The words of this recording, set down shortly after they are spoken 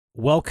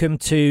Welcome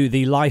to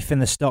the Life in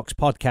the Stocks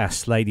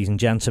podcast, ladies and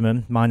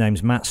gentlemen. My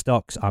name's Matt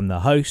Stocks. I'm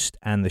the host,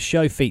 and the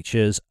show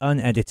features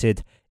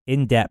unedited,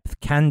 in-depth,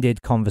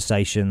 candid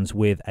conversations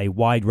with a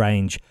wide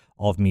range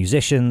of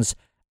musicians,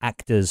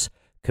 actors,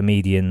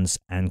 comedians,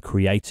 and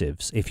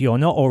creatives. If you're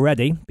not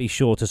already, be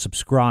sure to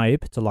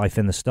subscribe to Life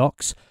in the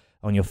Stocks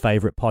on your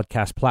favorite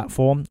podcast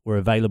platform. We're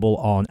available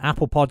on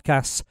Apple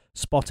Podcasts,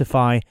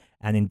 Spotify,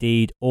 and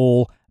indeed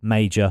all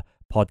major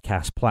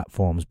podcast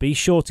platforms. Be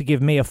sure to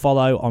give me a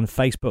follow on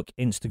Facebook,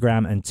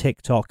 Instagram, and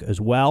TikTok as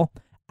well,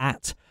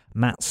 at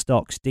Matt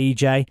Stocks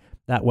DJ.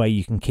 That way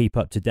you can keep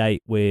up to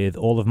date with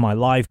all of my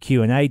live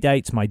Q&A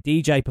dates, my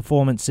DJ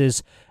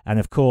performances, and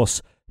of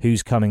course,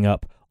 who's coming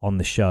up on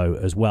the show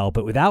as well.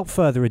 But without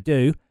further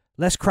ado,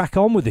 let's crack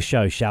on with the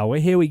show, shall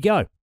we? Here we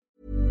go.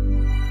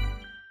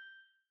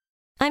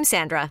 I'm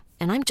Sandra,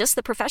 and I'm just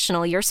the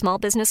professional your small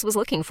business was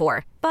looking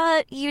for.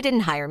 But you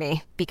didn't hire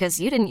me because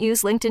you didn't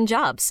use LinkedIn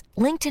Jobs.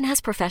 LinkedIn has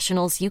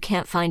professionals you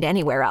can't find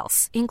anywhere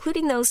else,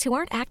 including those who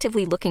aren't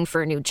actively looking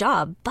for a new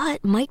job,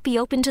 but might be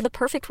open to the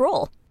perfect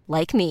role,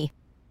 like me.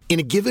 In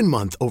a given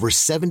month, over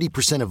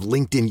 70% of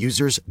LinkedIn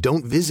users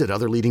don't visit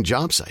other leading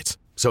job sites.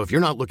 So if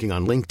you're not looking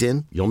on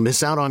LinkedIn, you'll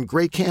miss out on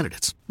great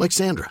candidates like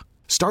Sandra.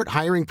 Start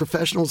hiring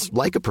professionals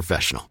like a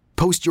professional.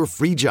 Post your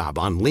free job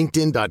on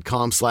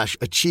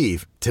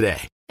linkedin.com/achieve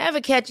today.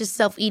 Ever catch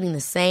yourself eating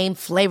the same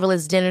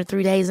flavorless dinner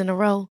 3 days in a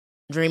row?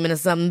 Dreaming of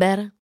something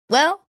better?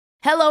 Well,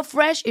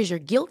 HelloFresh is your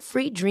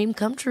guilt-free dream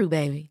come true,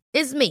 baby.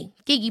 It's me,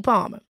 Keke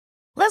Palmer.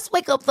 Let's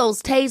wake up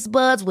those taste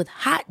buds with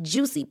hot,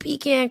 juicy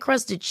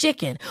pecan-crusted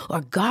chicken or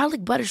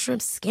garlic butter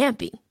shrimp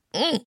scampi.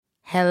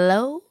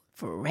 Hello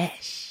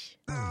Fresh.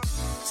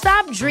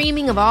 Stop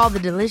dreaming of all the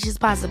delicious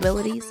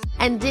possibilities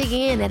and dig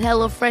in at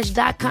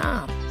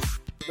HelloFresh.com.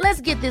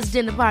 Let's get this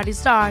dinner party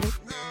started.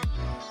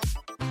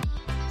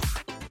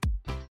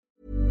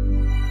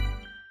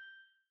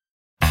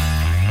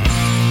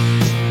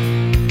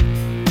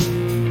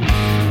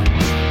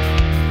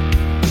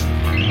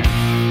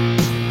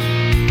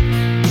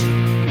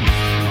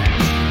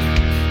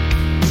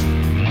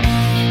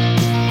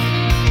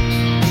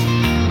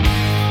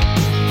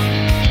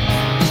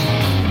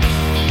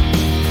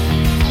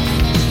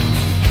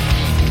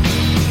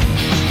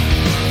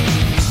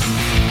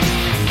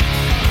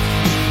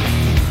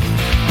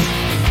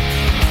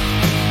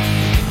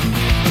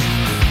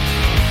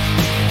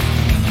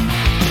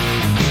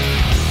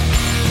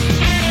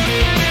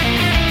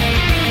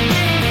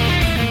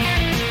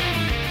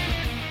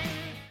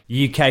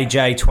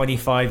 UKJ,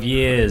 25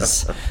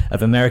 years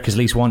of America's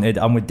Least Wanted.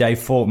 I'm with Dave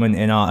Fortman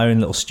in our own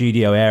little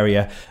studio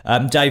area.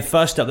 Dave,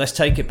 first up, let's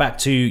take it back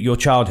to your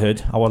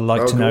childhood. I would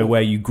like to know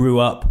where you grew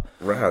up.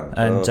 Rad.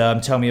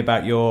 And tell me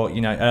about your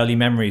early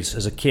memories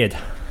as a kid.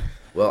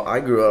 Well,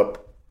 I grew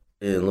up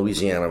in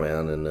Louisiana,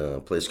 man, in a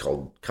place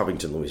called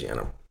Covington,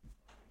 Louisiana.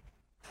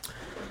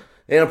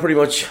 And I pretty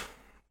much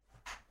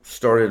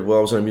started, I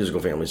was in a musical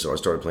family, so I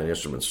started playing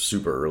instruments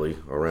super early.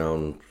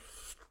 Around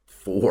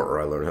 4,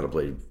 I learned how to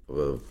play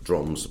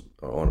drums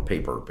on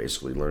paper,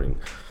 basically learning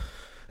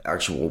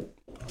actual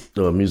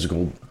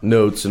musical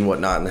notes and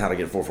whatnot, and how to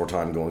get 4/4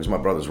 time going. Because my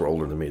brothers were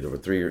older than me. There were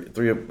three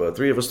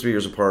of us 3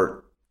 years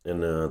apart,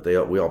 and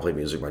we all played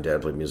music. My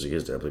dad played music,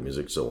 his dad played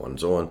music, so on and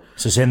so on.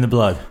 So it's in the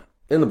blood.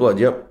 In the blood,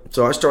 yep.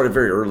 So I started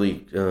very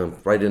early,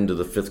 right into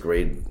the 5th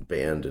grade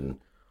band, and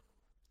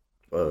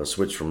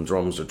switched from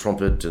drums to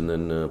trumpet, and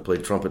then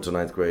played trumpet to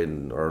 9th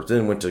grade, or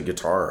then went to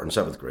guitar in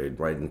 7th grade,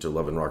 right into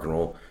love and rock and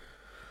roll.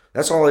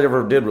 That's all I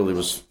ever did, really,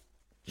 was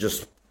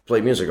just play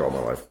music all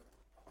my life.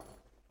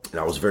 And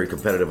I was very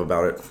competitive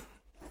about it.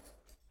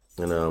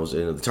 And I was,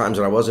 in the times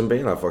that I was in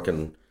band, I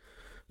fucking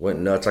went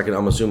nuts.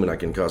 I'm assuming I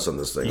can cuss on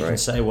this thing, you right? You can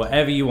say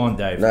whatever you want,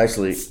 Dave.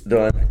 Nicely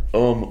done.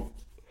 I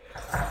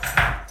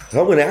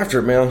went after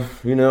it, man.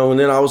 And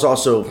then I was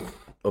also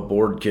a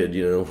board kid,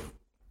 a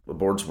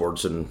board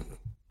sports and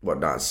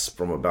whatnot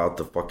from about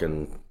the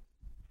fucking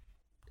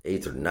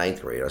 8th or 9th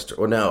grade.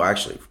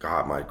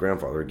 God, my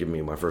grandfather gave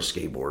me my first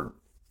skateboard.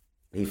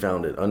 He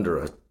found it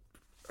under I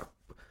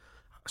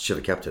should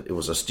have kept it. It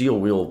was a steel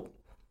wheel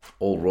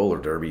old roller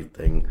derby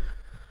thing,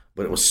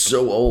 but it was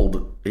so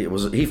old.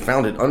 He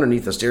found it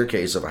underneath the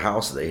staircase of a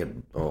house they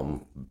had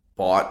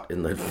bought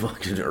in the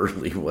fucking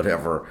early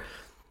whatever.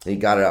 He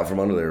got it out from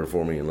under there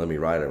for me and let me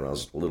ride it when I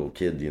was a little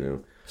kid,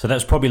 So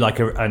that's probably like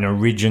an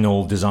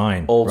original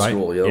design, old right?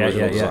 school,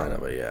 original design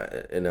of it,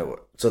 yeah. And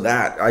so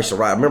that I used to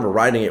ride. I remember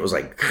riding it. It was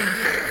like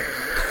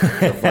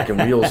the fucking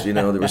wheels, they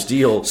were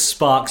steel.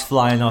 Sparks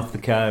flying off the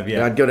curb, yeah.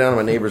 And I'd go down to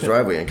my neighbor's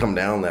driveway and come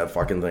down that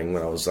fucking thing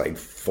when I was like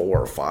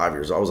 4 or 5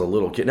 years old. I was a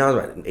little kid. Now I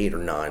was about 8 or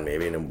 9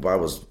 maybe, and I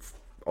was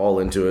all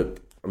into it.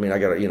 I mean, I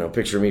got a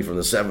picture of me from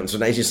the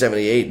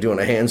 1978 doing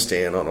a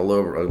handstand on a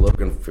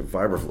Logan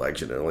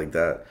Fiberflex, like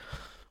that.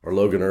 Or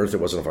Logan Earth. It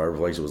wasn't a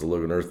Fiberflex. It was a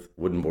Logan Earth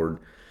wooden board.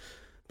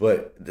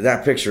 But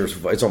that picture,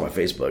 it's on my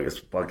Facebook. It's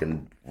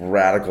fucking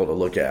radical to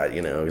look at,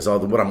 because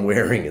what I'm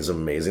wearing is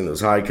amazing.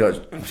 Those high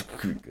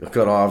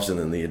cut-offs and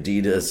then the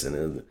Adidas and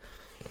then the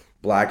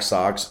black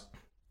socks.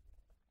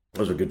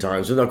 Those were good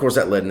times. And, of course,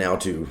 that led now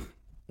to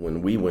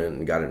when we went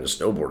and got into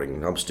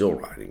snowboarding, I'm still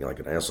riding like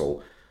an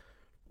asshole.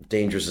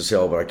 Dangerous as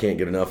hell, but I can't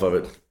get enough of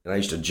it. And I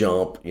used to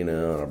jump, and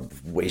I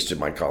wasted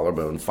my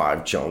collarbone,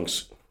 5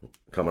 chunks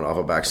coming off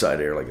a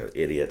backside air like an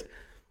idiot.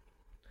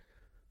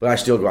 But I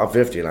still go out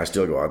 50 and I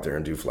still go out there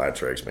and do flat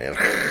tricks, man.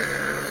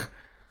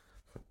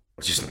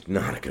 It's just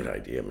not a good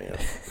idea, man.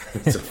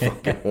 It's a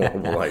fucking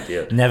horrible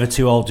idea. Never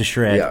too old to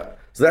shred. Yeah.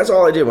 So that's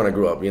all I did when I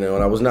grew up, and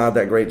I was not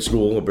that great at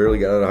school. I barely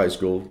got out of high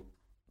school.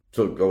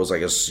 I was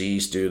like a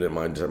C student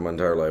my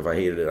entire life. I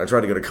hated it. I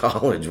tried to go to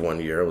college one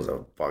year. It was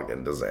a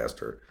fucking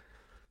disaster.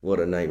 What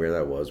a nightmare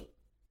that was.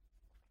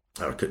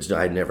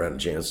 I never had a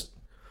chance.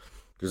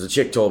 Because the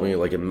chick told me,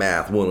 like in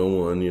math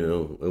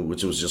 101,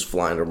 which was just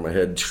flying over my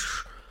head,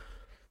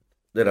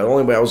 that the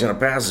only way I was going to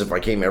pass is if I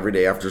came every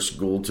day after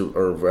school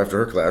or after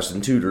her class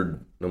and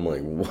tutored. And I'm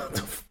like,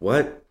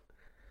 what?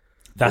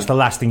 That's the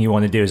last thing you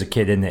want to do as a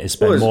kid, isn't it? Is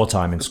spend more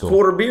time in school.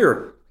 Quarter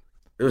beer.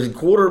 It was a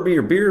quarter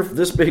beer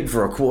this big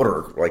for a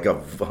quarter, like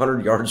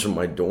 100 yards from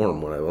my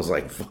dorm when I was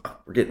like,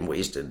 fuck, we're getting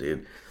wasted,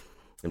 dude,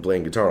 and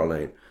playing guitar all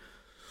night.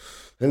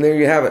 And there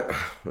you have it.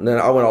 And then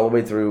I went all the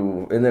way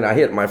through, and then I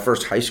hit my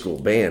first high school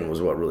band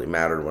was what really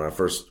mattered when I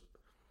first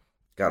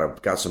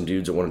got some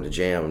dudes that wanted to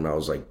jam, and I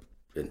was like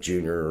a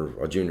junior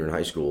in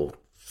high school,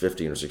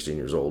 15 or 16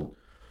 years old.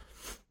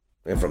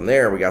 And from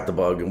there, we got the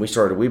bug, and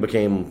we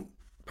became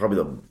probably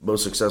the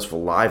most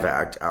successful live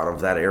act out of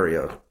that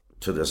area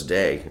to this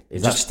day.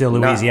 Is that still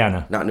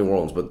Louisiana? Not New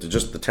Orleans, but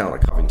just the town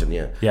of Covington,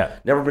 yeah. Yeah.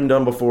 Never been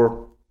done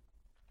before.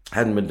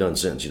 Hadn't been done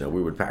since,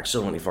 We would pack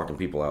so many fucking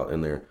people out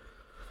in there.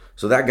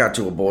 So that got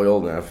to a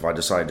boil, and if I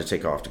decided to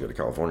take off to go to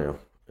California,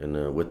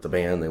 and with the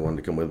band, they wanted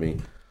to come with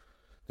me.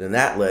 Then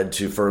that led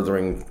to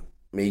furthering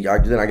me.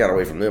 Then I got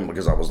away from them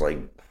because I was like,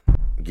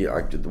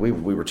 we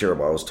were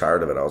terrible. I was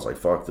tired of it. I was like,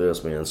 fuck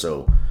this, man.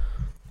 So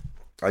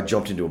I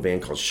jumped into a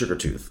band called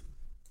Sugartooth,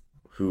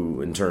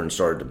 who in turn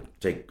started to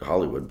take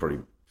Hollywood pretty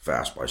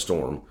fast by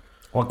storm.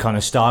 What kind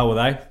of style were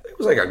they? It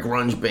was like a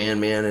grunge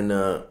band, man,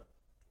 and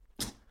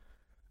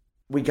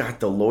we got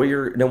the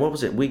lawyer. No, what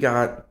was it? We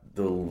got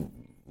the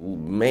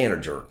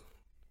manager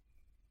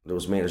that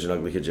was managing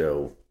Ugly Kid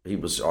Joe. He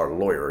was our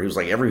lawyer. He was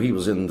like he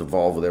was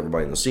involved with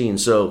everybody in the scene.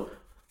 So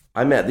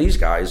I met these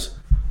guys,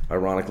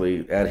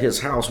 ironically, at his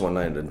house one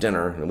night at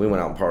dinner, and we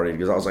went out and partied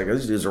because I was like,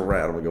 these dudes are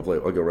rad. I'm gonna go play.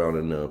 I'll go around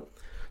and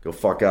go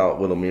fuck out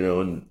with them,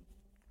 and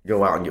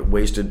go out and get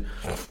wasted.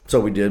 So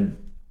we did.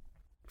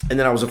 And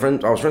then I was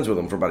friends with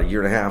them for about a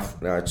year and a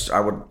half.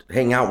 I would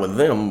hang out with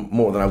them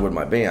more than I would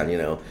my band,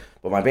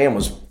 But my band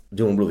was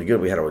doing really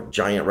good. We had a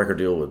giant record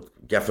deal with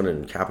Geffen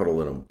and Capitol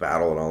and a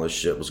battle and all this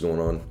shit was going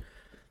on.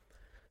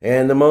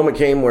 And the moment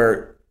came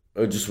where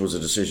it just was a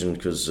decision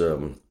because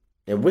and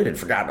Whit had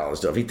forgotten all this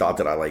stuff. He thought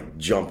that I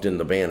jumped in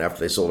the band after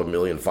they sold 1.5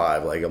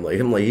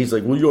 million. He's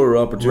like, well, your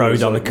opportunity.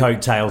 Rode on the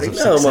coattails of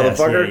success. No,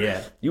 motherfucker.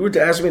 Yeah. You were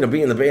asking me to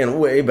be in the band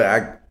way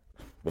back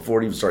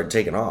before it even started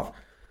taking off.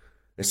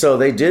 And so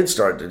they did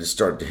start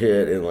to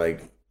hit, and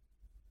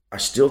I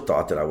still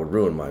thought that I would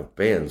ruin my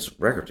band's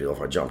record deal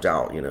if I jumped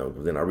out,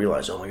 But then I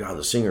realized, oh my God,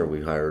 the singer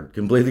we hired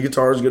can play the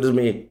guitar as good as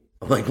me.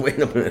 I'm like,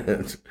 wait a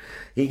minute,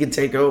 he can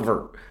take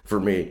over for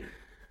me.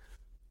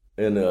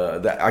 And they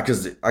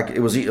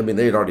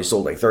had already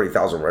sold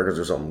 30,000 records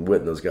or something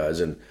with those guys,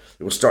 and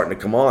it was starting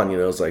to come on,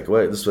 It's like,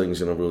 wait, this thing's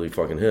gonna really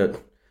fucking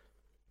hit.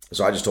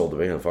 So I just told the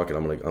band, fuck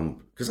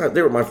it, because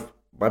they were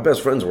my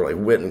best friends were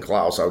Whit and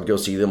Klaus. I would go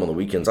see them on the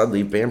weekends. I'd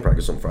leave band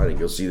practice on Friday and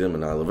go see them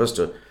in Isla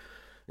Vista.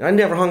 And I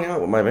never hung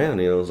out with my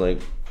band. It was like,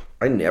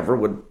 we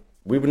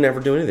would never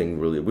do anything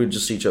really. We'd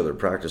just see each other at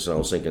practice, and I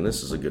was thinking,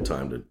 this is a good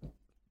time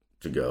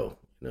to go,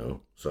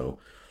 So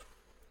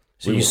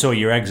you saw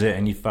your exit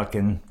and you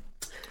fucking...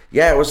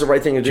 Yeah, it was the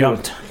right thing to do.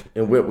 Jumped.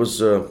 And Whit was,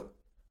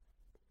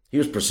 he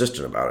was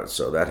persistent about it,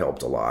 so that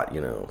helped a lot,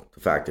 The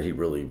fact that he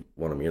really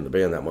wanted me in the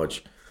band that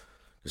much.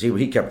 Because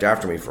he kept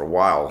after me for a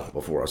while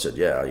before I said,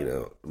 yeah,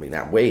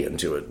 that way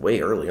into it,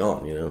 way early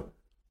on, And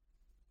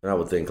I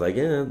would think I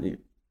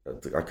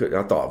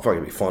thought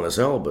it'd be fun as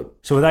hell, but...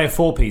 So were they a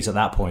 4-piece at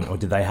that point, or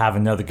did they have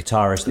another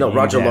guitarist? No,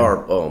 Roger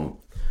Lahr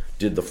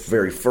did the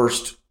very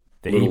first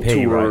EP,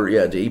 tour. right?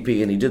 Yeah, the EP,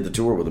 and he did the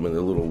tour with them in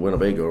the little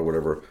Winnebago or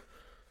whatever.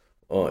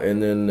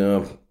 And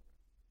then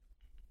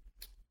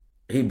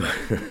he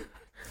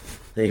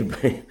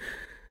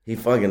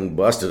fucking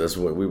busted us.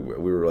 We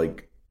were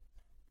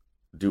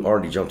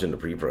already jumped into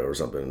pre-pro or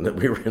something. And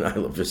we were in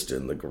Isla Vista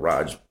in the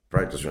garage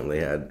practice room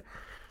they had.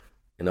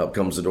 And up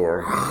comes the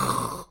door.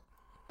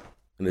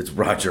 And it's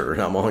Roger,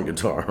 and I'm on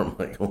guitar. I'm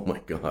like, oh my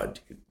God,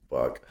 dude,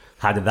 fuck.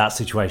 How did that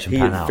situation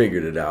pan out? He had out?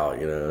 figured it out,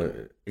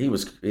 He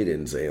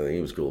didn't say anything.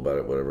 He was cool about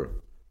it, whatever.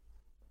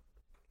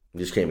 He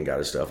just came and got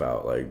his stuff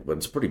out. But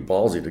it's pretty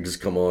ballsy to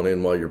just come on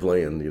in while you're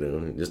playing,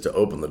 just to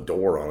open the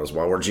door on us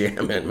while we're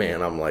jamming,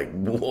 man. I'm like,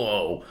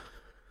 whoa.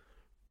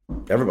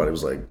 Everybody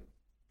was like,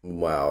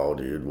 wow,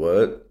 dude,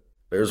 what?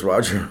 There's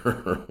Roger.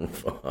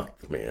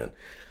 Fuck, man.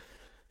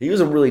 He was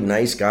a really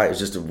nice guy. It was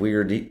just a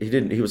weird,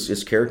 he was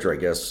his character, I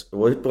guess.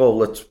 Well,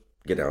 let's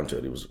get down to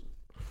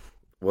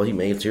it. He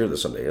may hear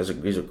this someday.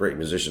 He's a great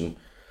musician.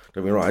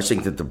 Don't get me wrong. I just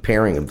think that the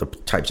pairing of the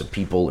types of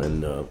people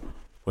and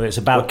well, it's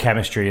about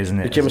chemistry, isn't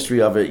it? the chemistry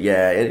of it,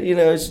 yeah, and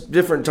it's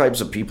different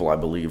types of people, I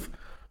believe.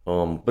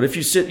 But if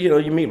you sit,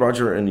 you meet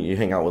Roger and you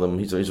hang out with him,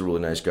 he's a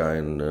really nice guy,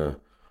 and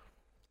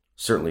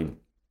certainly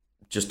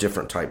just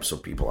different types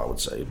of people, I would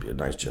say, would be a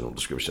nice general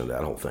description of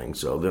that whole thing.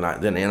 So then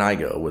I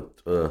go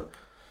with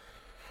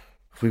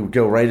we would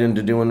go right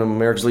into doing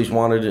America's Least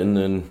Wanted, and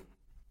then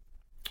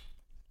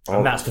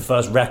and that's the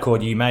first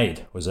record you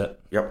made, was it?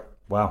 Yep.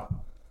 Wow.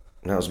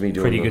 That was me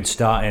doing pretty good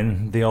start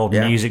in the old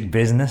music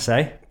business,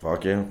 eh?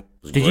 Fuck yeah.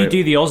 Did you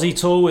do the Aussie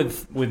tour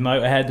with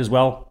Motorhead as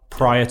well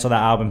prior to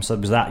that album? So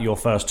was that your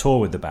first tour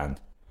with the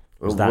band?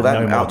 Was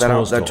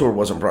that tour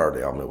wasn't prior to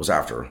the album. It was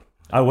after.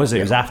 Oh, was it?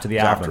 It was after the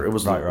album. After. It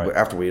was right.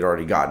 after we had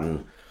already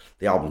gotten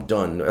the album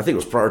done. I think it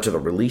was prior to the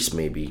release,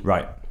 maybe.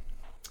 Right.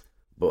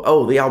 But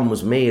the album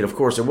was made. Of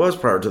course, it was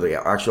prior to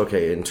the actual.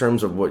 Okay, in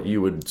terms of what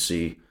you would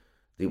see,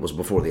 it was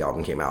before the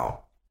album came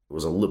out. It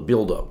was a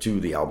build up to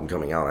the album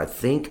coming out. I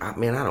think. I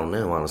don't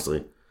know.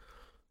 Honestly,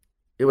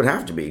 it would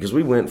have to be because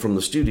we went from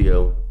the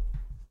studio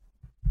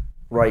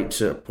right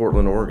to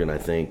Portland, Oregon, I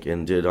think,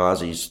 and did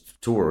Ozzy's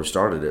tour,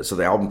 started it. So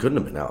the album couldn't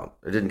have been out.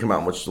 It didn't come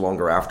out much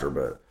longer after,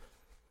 but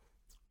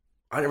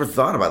I never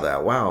thought about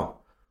that.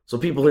 Wow. So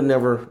people had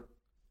never...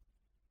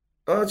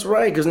 Oh, that's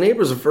right, because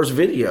Neighbor's the first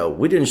video.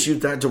 We didn't shoot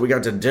that until we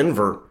got to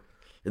Denver,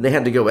 and they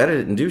had to go edit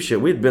it and do shit.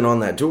 We had been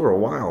on that tour a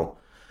while.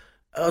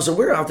 So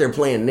we're out there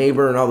playing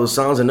Neighbor and all those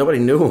songs, and nobody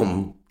knew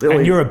them.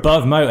 And you're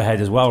above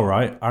Motorhead as well,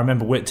 right? I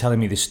remember Whit telling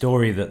me the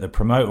story that the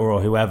promoter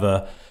or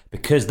whoever,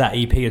 because that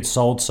EP had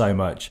sold so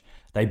much,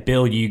 they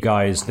billed you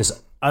guys,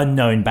 this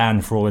unknown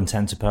band for all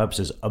intents and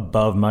purposes,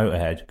 above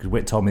Motorhead. Because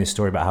Whit told me this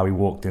story about how he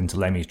walked into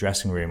Lemmy's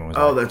dressing room and was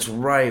like, that's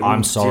right.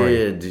 I'm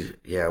sorry.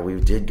 Yeah, we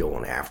did go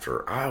on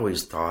after. I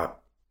always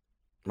thought,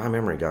 my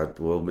memory got,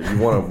 but you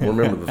want to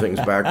remember the things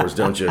backwards,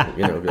 don't you?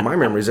 My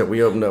memory is that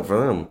we opened up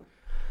for them.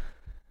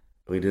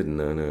 We didn't,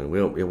 no.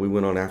 We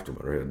went on after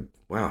Motorhead.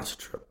 Wow, it's a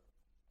trip.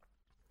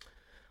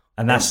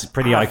 And that's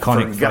pretty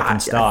iconic fucking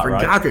start, right? I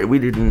forgot that we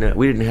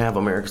didn't have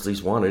America's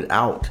Least Wanted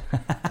out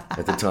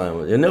at the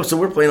time. So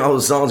we're playing all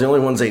the songs, the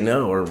only ones they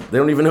know, or they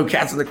don't even know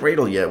Cats in the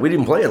Cradle yet. We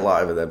didn't play it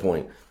live at that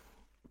point.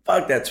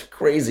 Fuck, that's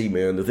crazy,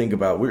 man, to think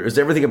about.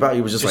 Everything about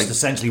you was just like...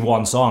 essentially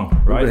one song,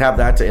 right? We would have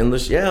that to end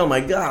this. Yeah, oh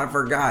my God, I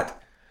forgot.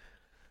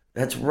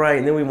 That's right.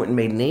 And then we went and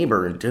made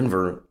Neighbor in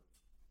Denver,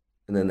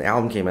 and then the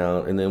album came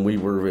out, and then we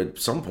were at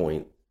some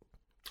point...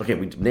 Okay,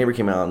 Neighbor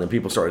came out, and then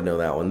people started to know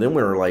that one. Then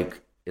we were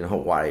like... in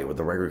Hawaii with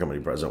the record company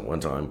president one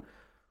time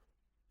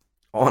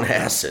on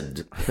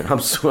acid. I'm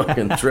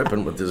fucking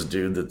tripping with this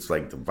dude that's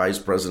like the vice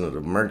president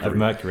of Mercury. Of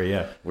Mercury,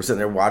 yeah. We're sitting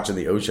there watching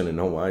the ocean in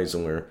Hawaii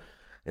somewhere,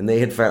 and they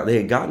had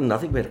gotten, I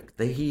think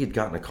he had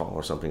gotten a call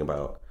or something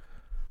about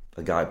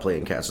a guy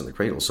playing Cats in the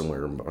Cradle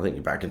somewhere. I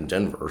think back in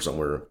Denver or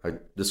somewhere.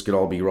 This could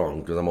all be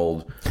wrong because I'm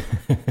old.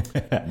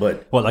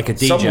 But what, like a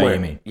DJ, somewhere, you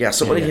mean? Yeah,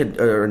 somebody had,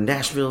 or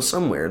Nashville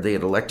somewhere, they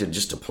had elected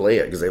just to play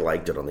it because they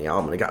liked it on the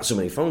album. They got so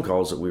many phone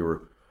calls that we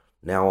were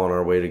now on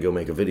our way to go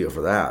make a video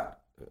for that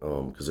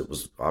because it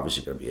was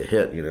obviously going to be a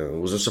hit. It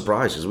was a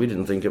surprise because we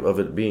didn't think of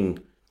it being...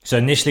 So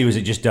initially, was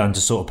it just done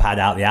to sort of pad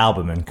out the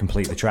album and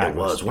complete the track? It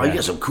was. Well, you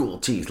got some cool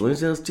teeth. Look at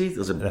those teeth.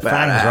 Those are the badass,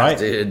 fangs, right?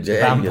 Dude.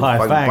 Yeah,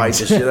 vampire you fangs. Bite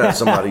the shit out of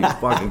somebody.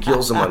 Fucking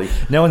kill somebody.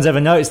 No one's ever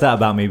noticed that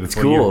about me before.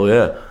 It's cool,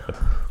 yeah.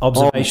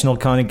 Observational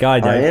kind of guy,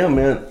 Dave. I am,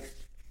 man.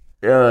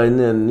 Yeah, and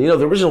then,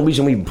 the original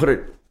reason we put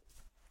it...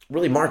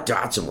 Really, Mark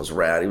Dodson was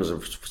rad. He was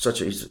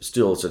he's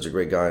still such a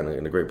great guy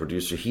and a great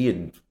producer. He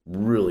had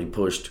really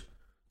pushed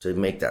to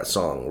make that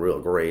song real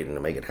great and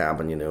to make it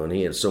happen, and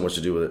he had so much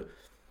to do with it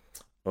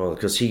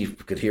because he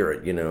could hear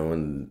it,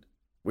 and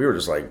we were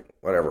just like,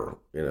 whatever,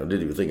 didn't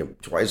even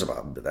think twice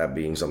about that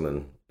being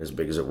something as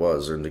big as it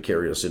was and to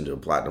carry us into a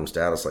platinum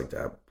status like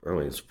that. I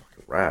mean, it's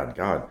fucking rad,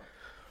 God.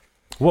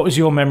 What was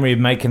your memory of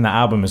making that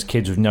album as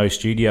kids with no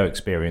studio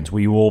experience? Were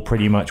you all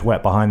pretty much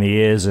wet behind the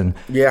ears and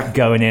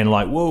going in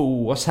like, whoa,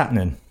 what's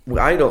happening? We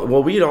had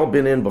all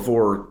been in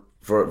before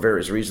for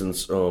various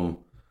reasons.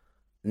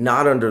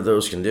 Not under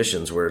those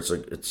conditions where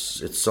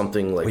it's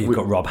something like... Well, you've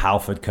got Rob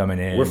Halford coming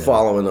in. We're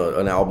following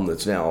an album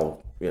that's now,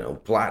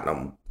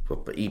 platinum,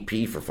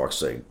 EP for fuck's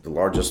sake, the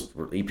largest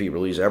EP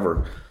release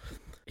ever.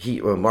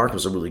 Mark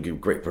was a really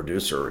great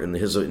producer, and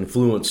his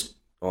influence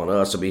on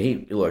us,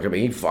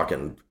 he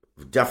fucking...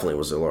 definitely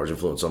was a large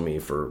influence on me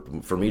for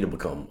me to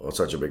become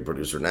such a big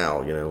producer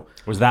now,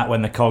 Was that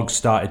when the cogs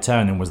started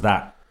turning? Was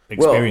that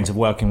experience of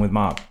working with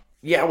Mark?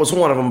 Yeah, it was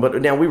one of them,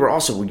 but now we were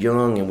also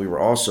young and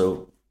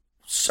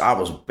I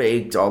was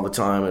baked all the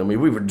time. I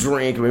mean, we would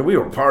drink. I mean, we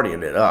were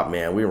partying it up,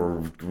 man. We were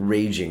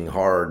raging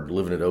hard,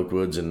 living at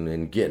Oakwoods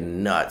and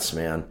getting nuts,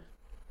 man.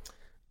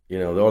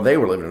 Though they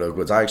were living at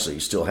Oakwoods, I actually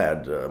still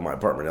had my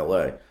apartment in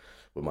L.A.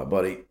 with my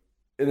buddy.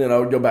 And then I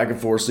would go back and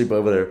forth, sleep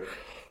over there.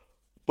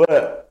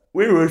 But...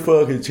 we were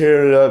fucking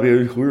tearing it up,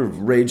 dude. We were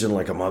raging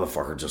like a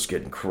motherfucker, just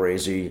getting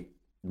crazy.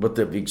 But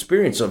the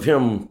experience of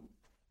him,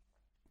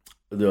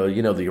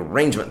 the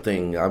arrangement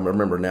thing, I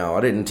remember now.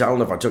 I didn't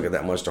know if I took it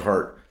that much to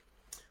heart.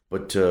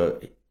 But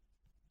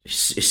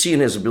seeing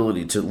his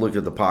ability to look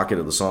at the pocket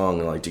of the song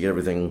and like to get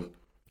everything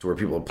to where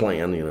people are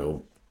playing, you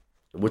know,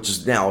 which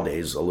is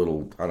nowadays a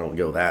little, I don't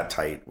go that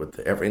tight with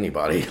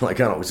anybody. Like,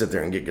 I don't sit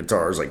there and get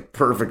guitars like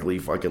perfectly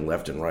fucking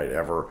left and right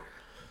ever.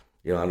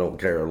 You know, I don't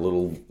care. A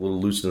little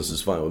looseness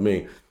is fine with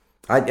me.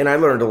 I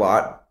learned a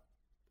lot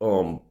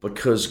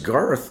because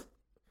Garth.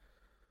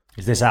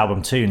 Is this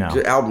album 2 now?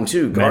 Album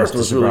 2. Garth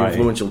was really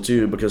influential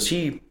too because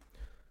he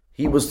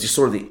was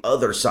sort of the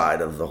other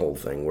side of the whole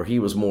thing where he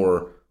was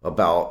more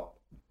about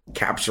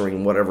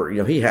capturing whatever, you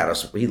know, he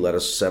let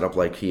us set up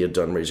like he had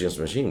done Rage Against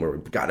the Machine, where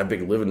we got a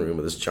big living room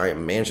with this giant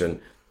mansion,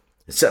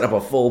 set up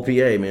a full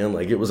PA, man.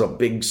 Like, it was a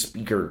big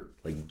speaker,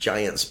 like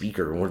giant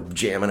speaker, and we're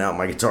jamming out,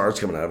 my guitar's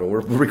coming out, and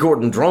we're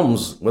recording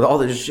drums with all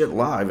this shit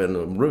live in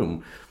the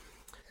room.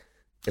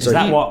 Is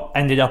that what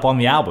ended up on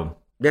the album?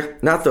 Yeah,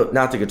 not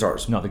the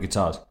guitars. Not the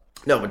guitars.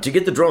 No, but to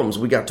get the drums,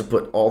 we got to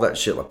put all that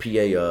shit, like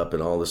PA up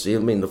and all this. I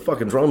mean, the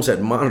fucking drum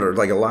set monitored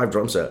like a live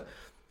drum set.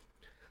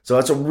 So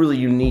that's a really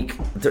unique,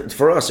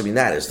 for us, I mean,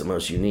 that is the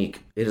most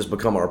unique. It has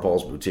become our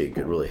Paul's Boutique.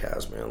 It really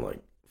has, man.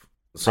 Like,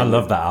 I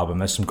love that album.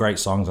 There's some great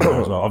songs on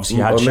it as well. Obviously,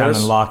 you had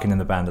Shannon Larkin in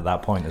the band at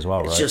that point as well,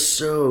 right? It's just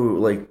so,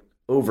 like,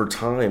 over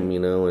time, you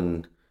know,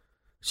 and it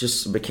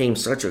just became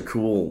such a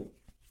cool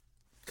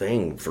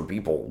thing for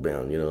people,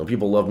 man. You know,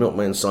 people love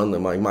Milkman's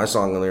Son. My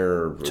song on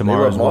there.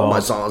 Tomorrow they love all my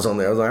songs on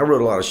there. I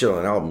wrote a lot of shit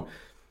on that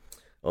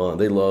album.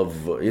 They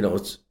love, you know,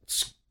 it's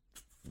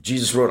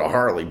Jesus Rode a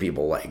Harley,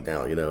 people like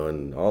now, you know,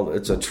 and all.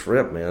 It's a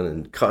trip, man.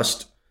 And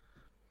Cussed,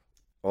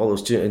 all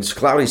those tunes. It's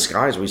Cloudy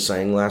Skies we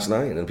sang last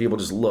night, and people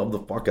just love the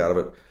fuck out of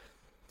it.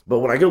 But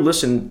when I go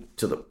listen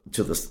to the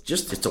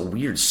just, it's a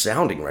weird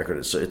sounding record.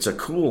 It's a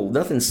cool,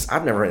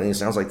 I've never heard anything that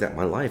sounds like that in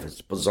my life.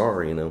 It's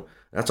bizarre, you know.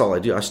 That's all I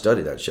do. I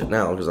study that shit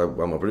now because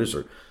I'm a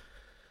producer.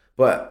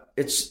 But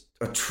it's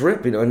a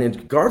trip, you know. And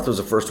then Garth was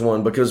the first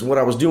one because what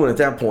I was doing at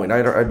that point,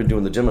 I'd been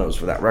doing the demos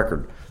for that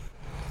record.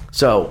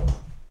 So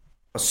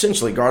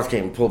essentially, Garth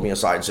came and pulled me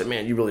aside and said,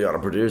 "Man, you really ought to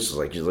produce." He's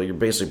like, "You're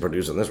basically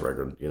producing this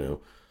record," you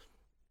know.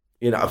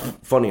 You know,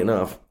 funny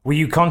enough. Were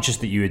you conscious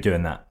that you were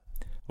doing that?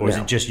 Or is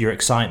it just your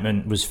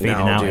excitement was feeding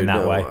out in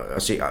that way?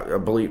 See, I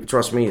believe,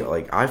 trust me,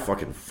 like, I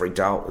fucking freaked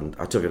out and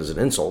I took it as an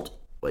insult.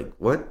 Like,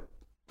 what?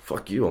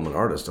 Fuck you, I'm an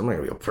artist. I'm not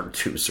going to be a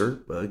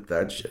producer. Like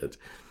that shit.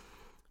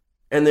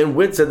 And then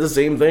Whit said the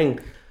same thing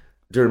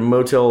during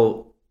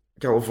Motel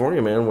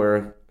California, man,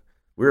 where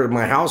we were at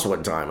my house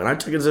one time and I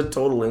took it as a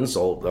total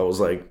insult. I was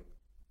like,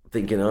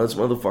 thinking, oh, this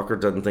motherfucker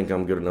doesn't think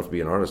I'm good enough to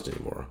be an artist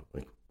anymore.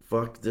 Like,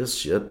 fuck this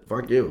shit.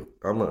 Fuck you.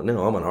 I'm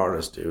an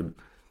artist, dude.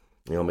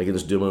 You know, making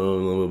this demo,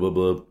 blah, blah,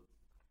 blah, blah.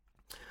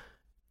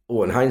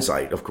 Well, in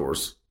hindsight, of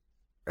course,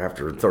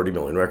 after 30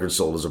 million records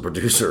sold as a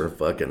producer,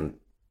 fucking,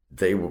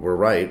 they were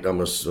right.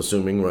 I'm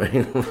assuming,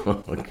 right?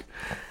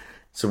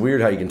 It's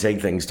weird how you can take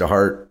things to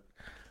heart.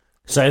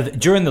 So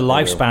during the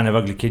lifespan of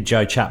Ugly Kid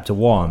Joe Chapter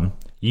 1,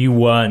 you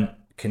weren't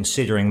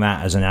considering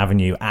that as an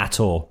avenue at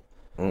all?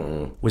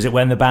 Mm-mm. Was it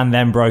when the band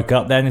then broke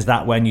up then? Is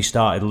that when you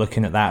started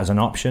looking at that as an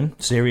option?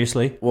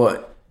 Seriously?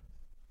 What?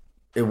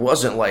 It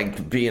wasn't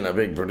like being a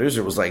big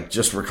producer. It was like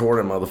just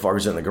recording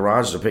motherfuckers in the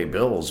garage to pay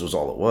bills was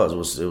all it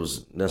was. It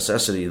was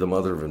necessity, the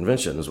mother of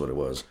invention is what it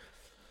was.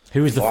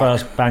 Who was the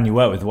first band you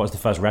worked with? What was the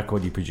first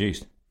record you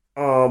produced?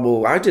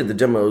 Well, I did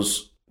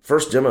the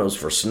first demos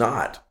for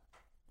Snot.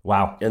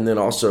 Wow. And then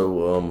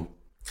also...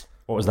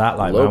 what was that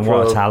like, man?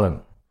 What a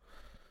talent.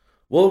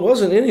 Well, it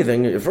wasn't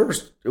anything at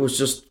first. It was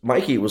just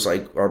Mikey was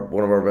like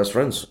one of our best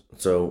friends.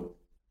 So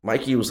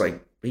Mikey was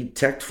like, he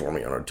teched for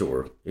me on our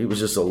tour. He was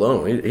just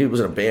alone. He was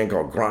in a band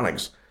called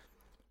Chronics.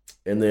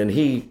 And then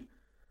he,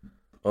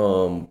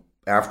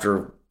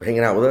 after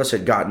hanging out with us,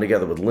 had gotten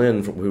together with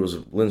Lynn,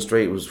 Lynn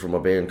Straight was from a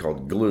band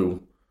called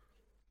Glue,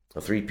 a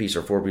 3-piece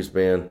or 4-piece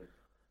band.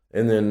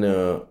 And then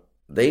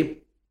they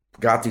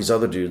got these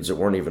other dudes that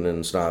weren't even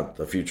in Snot,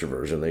 the Future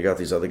version. They got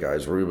these other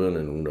guys, Ruben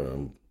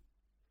and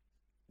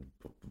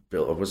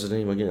Bill, what's his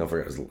name again? I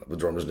forgot the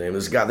drummer's name.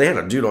 This guy, they had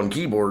a dude on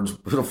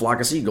keyboards with a Flock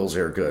of Seagulls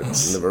haircut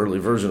in the early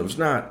version of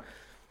Snot.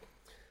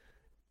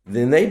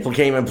 Then they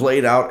came and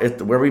played out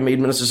at where we made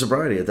Minister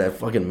Sobriety at that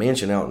fucking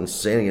mansion out in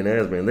San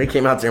Ynez, man. They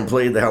came out there and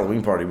played the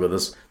Halloween party with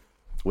us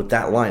with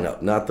that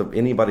lineup, not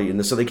anybody.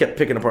 And so they kept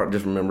picking apart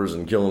different members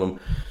and killing them.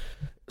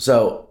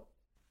 So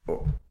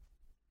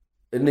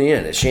in the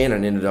end,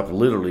 Shannon ended up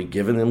literally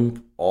giving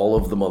them all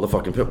of the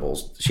motherfucking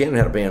Pitbulls. Shannon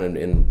had a band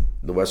in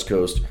the West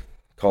Coast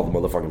called the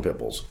motherfucking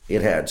Pitbulls.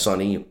 It had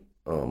Sonny,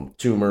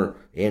 Toomer,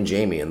 and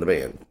Jamie in the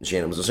band.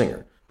 Shannon was a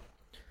singer.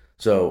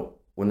 So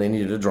when they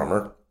needed a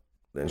drummer,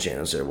 then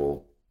Shannon said,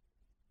 well,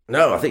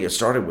 no, I think it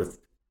started with,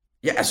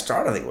 I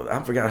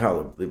forgot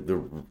how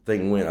the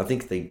thing went. I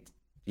think it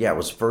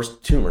was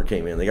first Toomer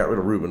came in. They got rid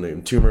of Ruben,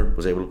 and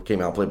Toomer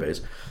came out and play bass.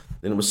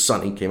 Then it was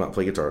Sonny, came out and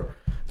play guitar.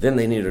 Then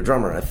they needed a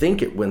drummer. I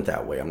think it went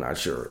that way. I'm not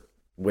sure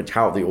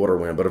how the order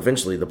went, but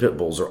eventually the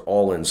Pitbulls are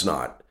all in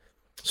Snot.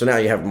 So now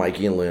you have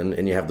Mikey and Lynn,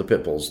 and you have the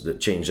Pitbulls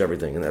that changed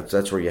everything, and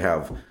that's where you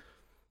have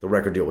the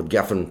record deal with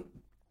Geffen.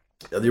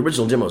 The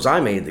original demos I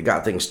made that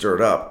got things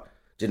stirred up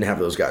didn't have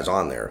those guys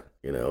on there.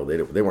 You know,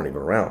 they weren't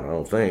even around, I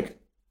don't think.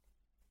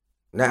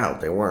 No,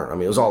 they weren't. I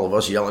mean, it was all of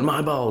us yelling,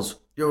 "My balls,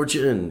 your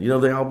chin." You know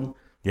the album?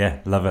 Yeah,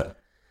 love it.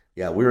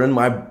 Yeah, we were in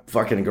my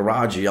fucking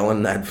garage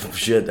yelling that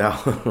shit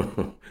out.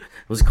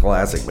 It was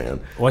classic,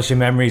 man. What's your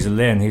memories of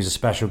Lynn? He was a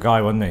special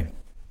guy, wasn't he?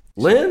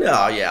 Lynn?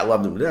 Oh, yeah, I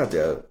loved him to death,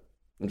 yeah.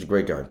 He was a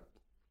great guy.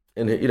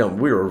 And, you know,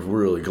 we were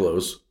really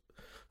close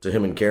to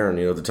him and Karen.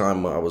 You know, at the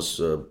time I was,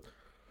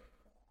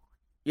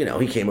 you know,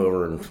 he came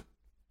over and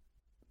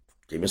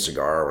gave me a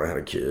cigar when I had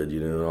a kid,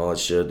 you know, and all that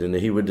shit. And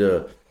he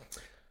would,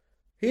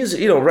 he's,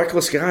 you know, a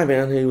reckless guy,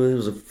 man. He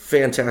was a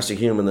fantastic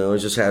human, though. He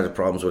just had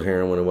problems with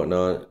heroin and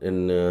whatnot.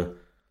 And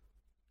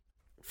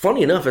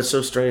funny enough, it's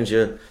so strange.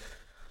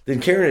 Then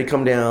Karen had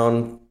come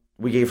down.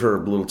 We gave her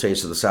a little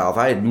taste of the South.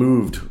 I had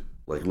moved,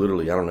 like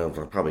literally, I don't know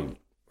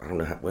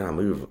when I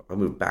moved. I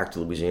moved back to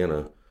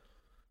Louisiana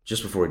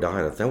just before he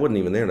died. I wasn't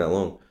even there that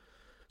long.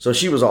 So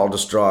she was all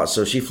distraught.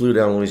 So she flew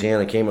down to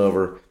Louisiana, came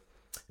over, and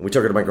we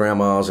took her to my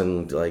grandma's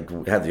and like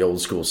had the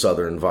old school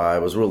Southern vibe.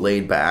 It was real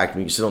laid back.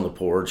 And you could sit on the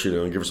porch, you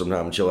know, and give her some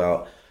time and chill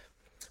out.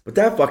 But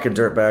that fucking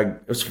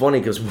dirtbag, it was funny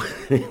because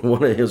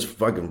one of his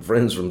fucking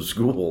friends from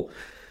school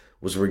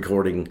was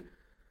recording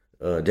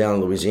down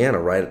in Louisiana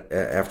right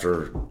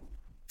after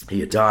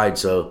he had died.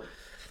 So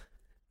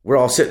we're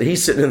all sitting,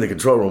 he's sitting in the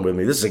control room with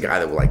me. This is a guy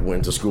that like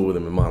went to school with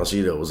him in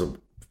Montecito,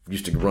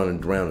 used to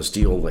run around and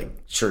steal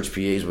like church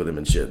PAs with him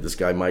and shit. This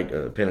guy, Mike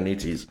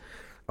Pananites.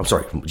 I'm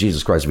sorry,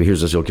 Jesus Christ, if he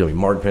hears this, he'll kill me.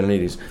 Mark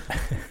Pananites.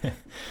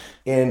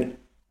 And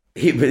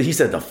he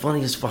said the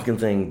funniest fucking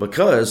thing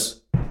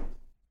because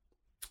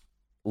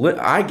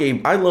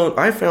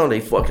I found a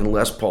fucking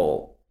Les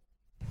Paul,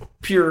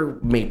 pure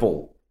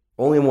maple,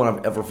 only one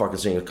I've ever fucking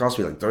seen. It cost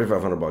me like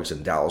 $3,500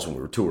 in Dallas when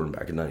we were touring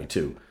back in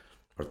 '92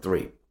 or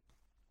 '3.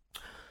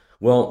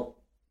 Well,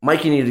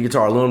 Mikey needed a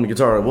guitar, loaned him a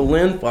guitar. Well,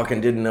 Lynn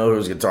fucking didn't know it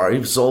was a guitar.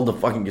 He sold the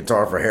fucking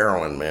guitar for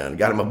heroin, man.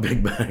 Got him a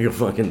big bag of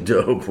fucking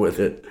dope with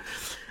it.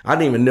 I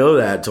didn't even know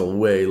that till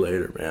way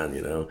later, man,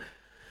 you know.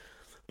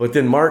 But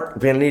then Mark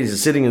Pananites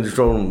is sitting in the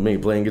control room with me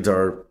playing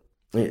guitar,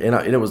 and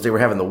it was, they were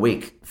having the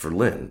wake for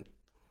Lynn.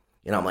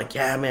 And I'm like,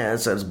 yeah, man,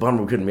 it's a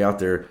bummer we couldn't be out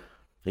there.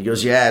 He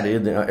goes, yeah,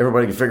 dude,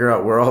 everybody can figure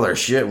out where all their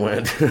shit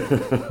went.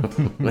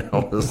 And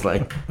I was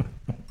like,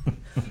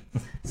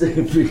 so they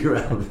can figure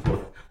out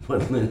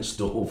what Lynn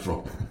stole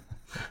from him.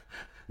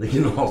 They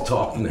can all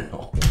talk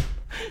now.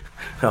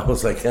 I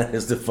was like, that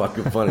is the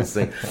fucking funniest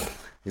thing.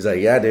 He's like,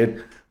 yeah,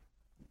 dude.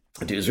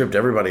 Dude's ripped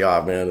everybody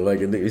off, man. Like,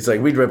 he's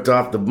like, we ripped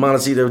off the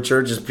Montecito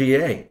Church's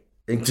PA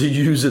to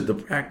use at the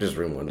practice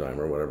room one time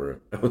or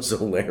whatever. That was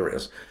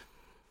hilarious.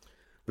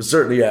 But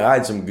certainly, yeah, I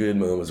had some good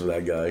moments with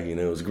that guy. You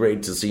know, it was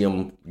great to see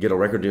him get a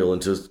record deal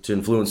and to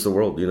influence the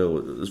world. You know,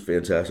 it was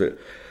fantastic.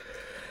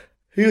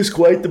 He was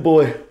quite the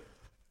boy.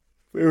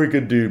 Very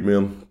good dude,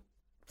 man.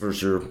 For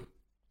sure.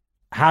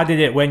 How did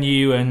it, when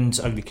you and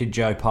Ugly Kid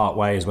Joe part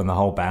ways, when the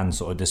whole band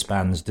sort of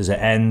disbands, does it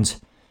end?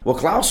 Well,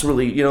 Klaus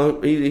really, you know,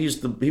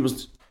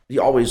 he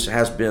always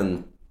has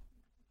been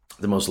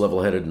the most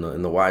level-headed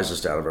and the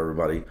wisest out of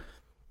everybody,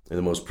 and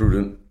the most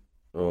prudent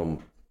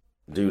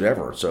dude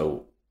ever.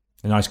 So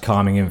a nice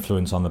calming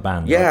influence on the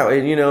band. Yeah, right?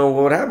 And you know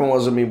what happened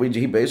was, I mean,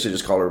 he basically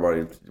just called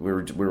everybody. We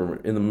were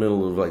in the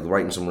middle of like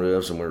writing some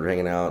riffs, and we were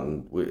hanging out,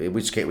 and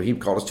we just came. He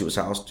called us to his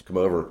house to come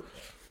over.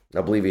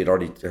 I believe he had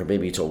already,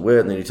 maybe he told Whit,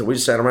 and then we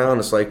just sat around. And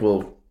it's like,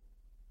 well,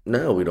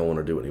 no, we don't want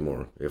to do it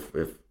anymore. If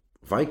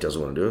Mike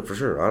doesn't want to do it, for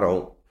sure, I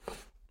don't.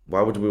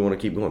 Why would we want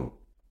to keep going?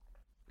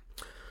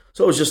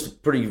 So it was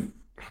just pretty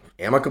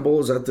amicable.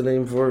 Is that the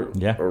name for it?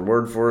 Yeah. Or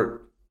word for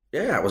it?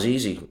 Yeah, it was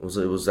easy.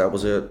 That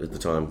was it at the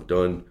time.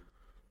 Done.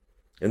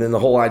 And then the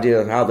whole idea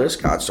of how this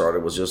got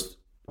started was just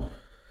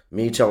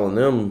me telling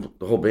them,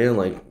 the whole band,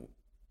 like,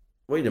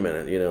 wait a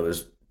minute, you know,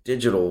 there's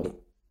digital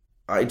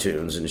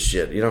iTunes and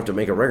shit. You don't have to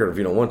make a record if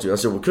you don't want to. I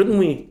said, well, couldn't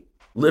we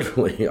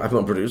literally, I'm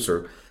a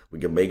producer, we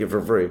can make it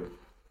for free.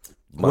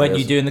 Weren't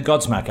you doing the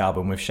Godsmack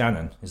album with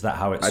Shannon? Is that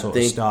how it sort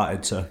of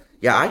started to...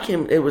 Yeah,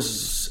 it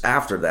was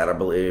after that, I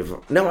believe.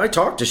 No, I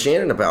talked to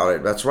Shannon about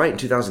it. That's right, in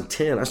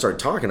 2010, I started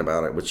talking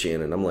about it with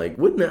Shannon. I'm like,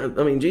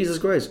 Jesus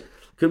Christ,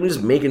 couldn't we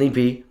just make an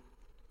EP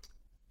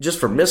just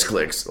for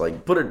misclicks?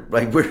 Like, put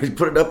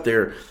it up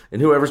there,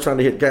 and whoever's trying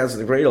to hit Cats in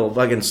the Cradle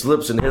fucking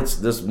slips and hits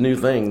this new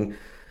thing.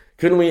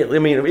 Couldn't we, I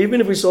mean,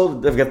 even if we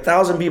sold, if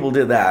 1,000 people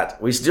did that,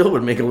 we still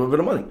would make a little bit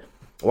of money.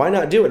 Why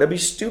not do it? That'd be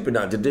stupid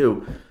not to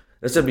do.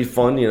 That'd be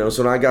fun, you know.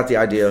 So when I got the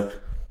idea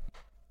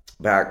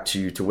back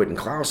to Whit and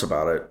Klaus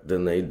about it,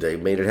 then they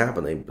made it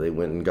happen. They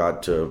went and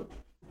got on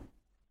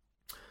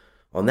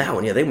that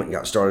one. Yeah, they went and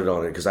got started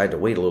on it because I had to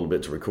wait a little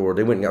bit to record.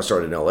 They went and got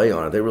started in LA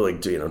on it. They really,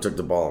 you know, took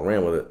the ball and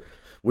ran with it,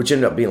 which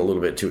ended up being a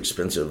little bit too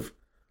expensive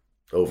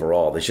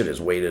overall. They should have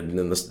just waited. And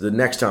then the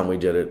next time we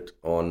did it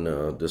on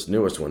this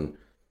newest one,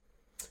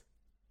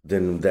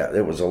 then that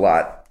it was a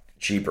lot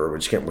cheaper.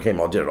 Which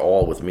came all did it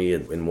all with me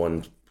in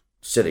one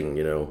sitting,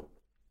 you know.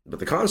 But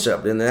the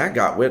concept, and that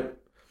got Whit.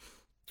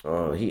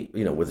 He,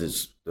 you know, with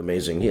his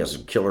amazing, he has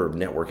some killer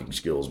networking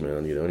skills,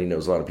 man. You know, and he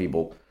knows a lot of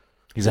people.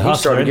 He's a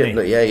hustler, isn't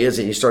he? Yeah, he is.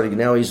 He started,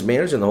 now he's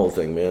managing the whole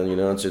thing, man. You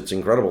know, it's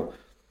incredible.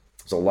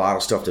 It's a lot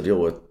of stuff to deal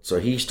with. So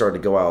he started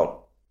to go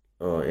out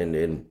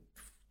and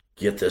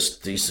get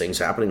these things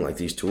happening, like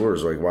these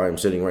tours, like why I'm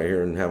sitting right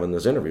here and having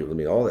this interview with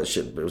me. All that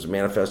shit, it was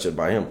manifested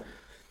by him.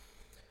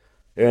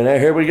 And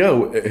here we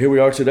go. Here we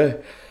are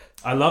today.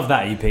 I love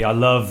that EP. I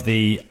love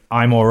the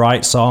I'm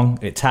Alright song.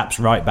 It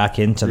taps right back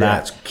into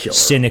that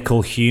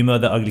cynical humor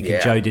that Ugly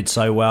Kid Joe did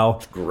so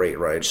well. Great,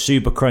 right?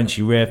 Super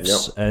crunchy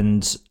riffs. Yep.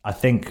 And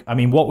I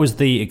mean, what was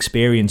the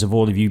experience of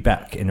all of you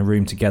back in a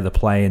room together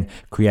playing,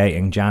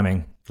 creating,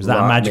 jamming? Was that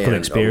a magical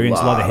experience?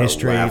 A lot of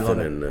history. A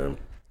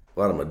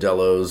lot of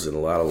Modelo's and a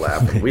lot of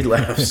laughing. We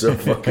laughed so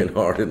fucking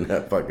hard in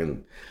that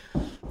fucking...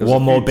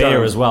 One More Beer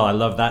times. As well. I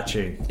love that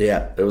tune.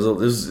 Yeah,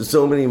 there's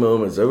so many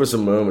moments. There were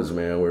some moments,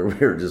 man, where we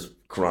were just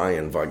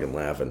crying, fucking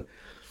laughing.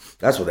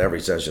 That's with every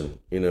session,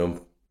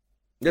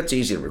 It's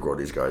easy to record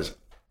these guys.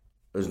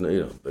 There's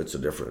no, it's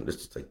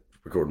like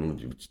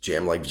recording,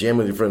 jam with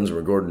your friends and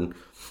recording,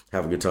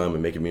 have a good time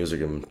and making music,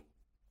 and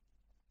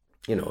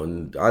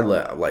and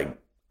I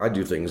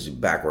do things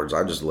backwards.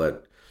 I just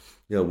let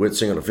Whit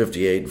sing on a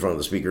 58 in front of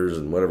the speakers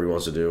and whatever he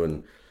wants to do,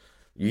 and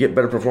you get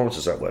better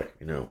performances that way.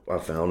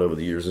 I've found over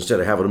the years, instead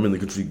of having them in the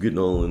country getting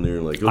all in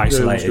there like, okay, I'm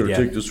just gonna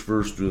take this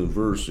first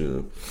verse,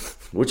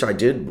 which I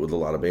did with a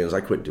lot of bands.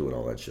 I quit doing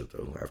all that shit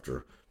though. After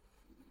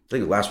I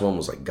think the last one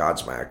was like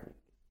Godsmack,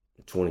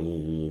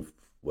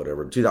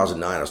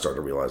 2009. I started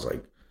to realize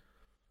like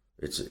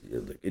it's a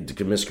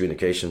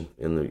miscommunication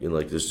in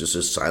like there's just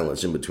this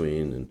silence in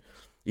between. And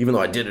even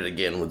though I did it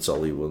again with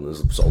Sully when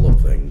this solo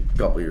thing a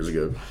couple of years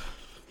ago.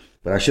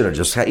 But I should have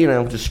just had,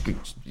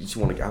 just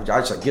want to. I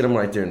just like get them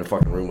right there in the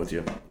fucking room with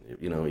you,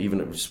 even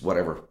if it's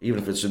whatever,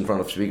 even if it's in front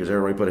of speakers,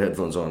 everybody put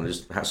headphones on and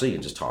just so you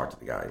can just talk to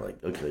the guy.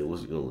 Like, okay,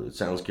 it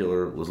sounds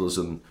killer. Let's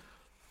listen,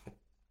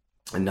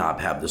 and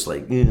not have this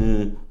like,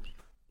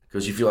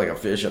 because you feel like a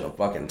fish in a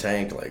fucking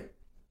tank, like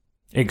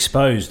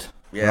exposed.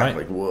 Yeah, right?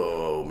 Like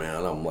whoa,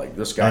 man. I'm like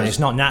this guy. It's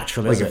not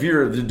natural. Like if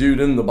you're the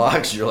dude in the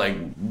box, you're like,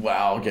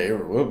 wow, okay,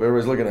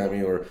 everybody's looking at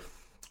me, or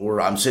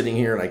I'm sitting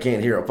here and I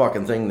can't hear a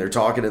fucking thing. They're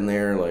talking in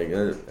there. Like,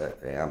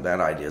 that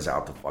idea's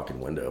out the fucking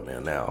window,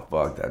 man, now.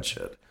 Fuck that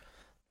shit.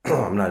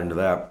 I'm not into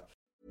that.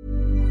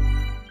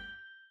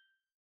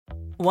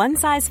 One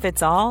size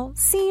fits all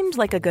seemed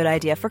like a good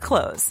idea for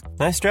clothes.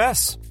 Nice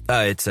dress.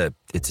 It's a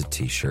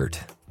T-shirt.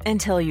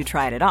 Until you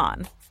tried it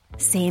on.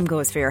 Same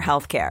goes for your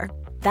healthcare.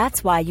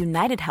 That's why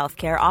United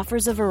Healthcare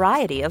offers a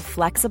variety of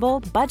flexible,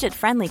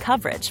 budget-friendly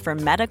coverage for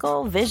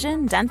medical,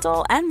 vision,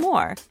 dental, and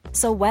more.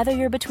 So whether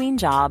you're between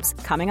jobs,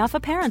 coming off a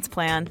parent's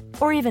plan,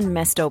 or even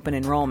missed open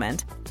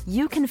enrollment,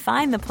 you can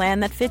find the plan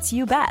that fits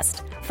you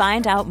best.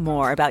 Find out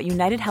more about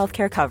United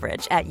Healthcare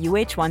coverage at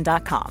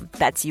uh1.com.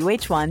 That's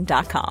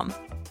uh1.com.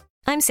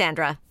 I'm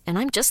Sandra, and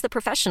I'm just the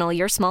professional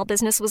your small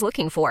business was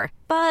looking for.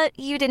 But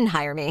you didn't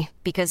hire me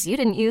because you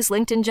didn't use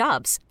LinkedIn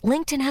Jobs.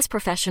 LinkedIn has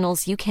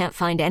professionals you can't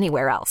find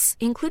anywhere else,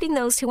 including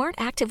those who aren't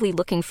actively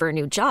looking for a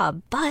new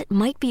job, but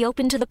might be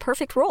open to the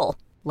perfect role,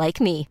 like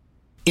me.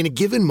 In a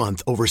given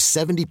month, over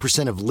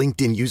 70% of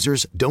LinkedIn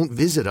users don't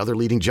visit other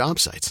leading job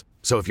sites.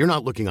 So if you're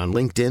not looking on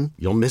LinkedIn,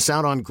 you'll miss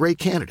out on great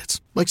candidates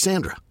like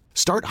Sandra.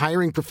 Start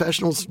hiring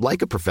professionals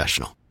like a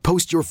professional.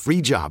 Post your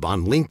free job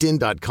on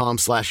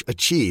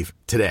linkedin.com/achieve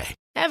today.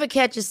 Ever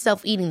catch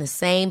yourself eating the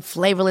same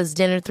flavorless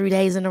dinner 3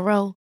 days in a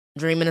row?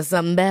 Dreaming of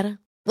something better?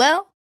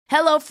 Well,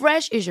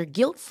 HelloFresh is your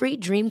guilt-free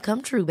dream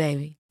come true,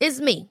 baby.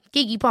 It's me,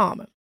 Keke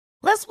Palmer.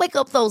 Let's wake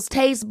up those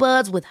taste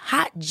buds with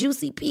hot,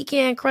 juicy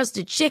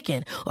pecan-crusted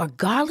chicken or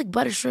garlic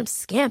butter shrimp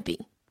scampi.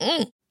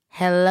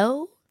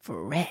 Hello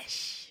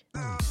Fresh.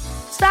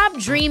 Stop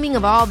dreaming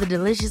of all the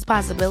delicious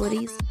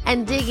possibilities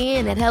and dig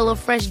in at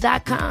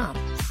HelloFresh.com.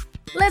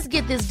 Let's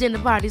get this dinner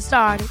party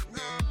started.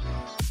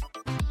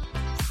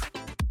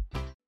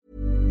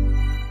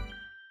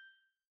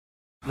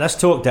 Let's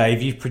talk,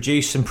 Dave. You've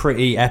produced some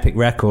pretty epic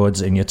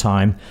records in your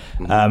time.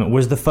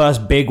 Was the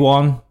first big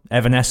one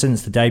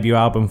Evanescence, the debut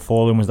album,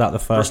 Fallen? Was that the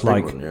first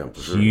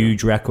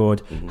huge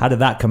record? How did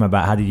that come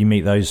about? How did you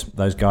meet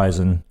those guys?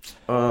 And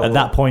at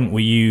that point, were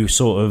you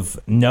sort of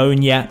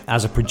known yet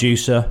as a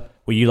producer?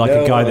 Were you like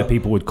a guy that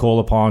people would call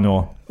upon?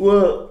 Or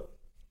well,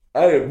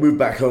 I moved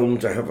back home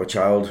to have a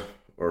child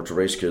or to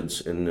raise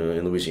kids in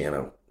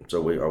Louisiana.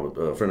 So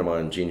a friend of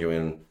mine, Gene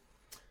Joanne,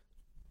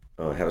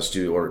 had a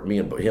studio, or me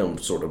and him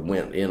sort of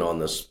went in on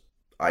this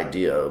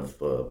idea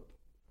of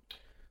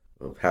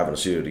having a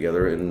studio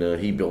together,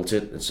 and he built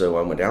it. And so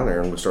I went down there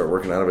and we started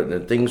working out of it,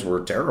 and things were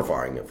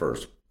terrifying at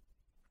first.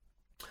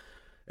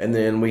 And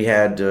then we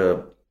had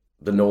the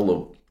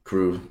NOLA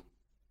crew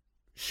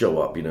show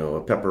up.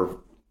 Pepper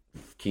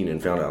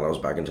Keenan found out I was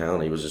back in town.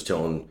 He was just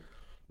telling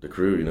the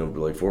crew,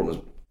 Billy Ford was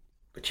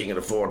the king of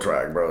the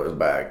 4-track, bro, is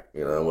back,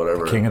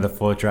 whatever. The king of the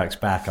 4-track's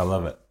back. I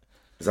love it.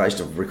 Because I used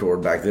to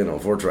record back then on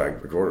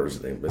 4-track recorders.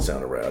 They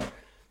sounded rad.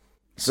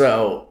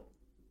 So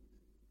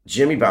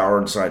Jimmy Bauer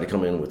decided to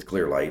come in with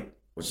Clearlight,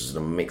 which is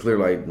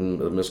Clearlight and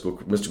the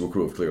mystical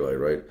crew of Clearlight,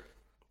 right?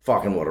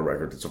 Fucking what a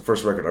record. It's the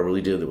first record I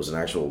really did that was an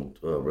actual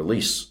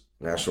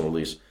national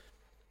release.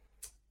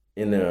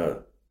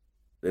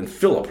 And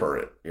Philip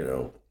heard it,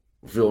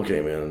 Phil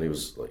came in and he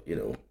was like,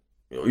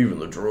 even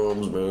the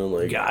drums, man.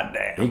 Like,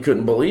 goddamn, he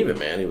couldn't believe it,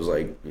 man. He was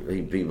like,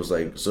 he was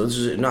like, so this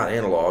is not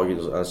analog.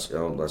 I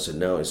said,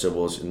 no. He said,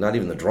 well, it's not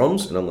even the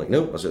drums, and I'm like,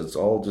 nope. I said, it's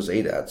all just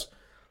ADATs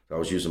I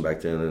was using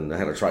back then, and I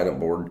had a Trident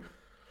board.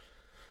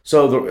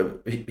 So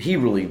he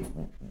really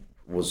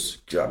was,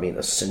 I mean,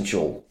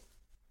 essential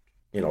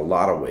in a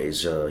lot of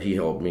ways. He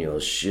helped me a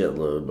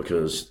shitload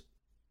because.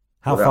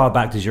 How far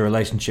back does your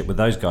relationship with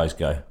those guys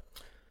go?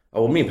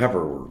 Oh, well, me and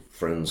Pepper were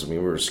friends. I mean,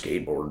 we were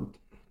skateboard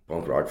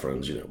punk rock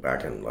friends,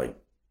 back in like,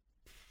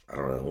 I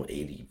don't know,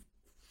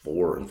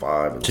 84 and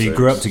 5 and 6. So you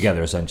grew up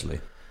together,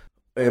 essentially?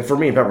 And for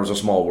me and Pepper, it was a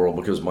small world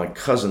because my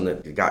cousin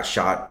that got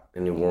shot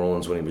in New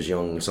Orleans when he was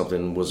young,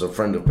 something, was a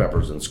friend of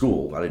Pepper's in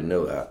school. I didn't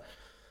know that.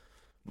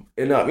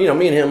 And, me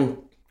and him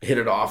hit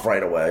it off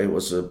right away. It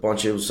was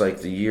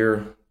like the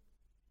year,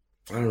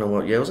 I don't know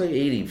what, it was like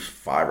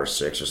 85 or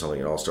 6 or something.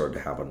 It all started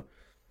to happen.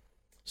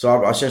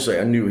 So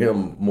I knew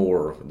him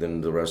more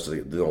than the rest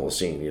of the whole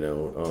scene,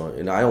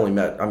 and I only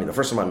the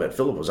first time I met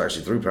Philip was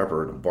actually through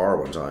Pepper at a bar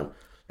one time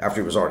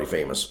after he was already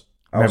famous.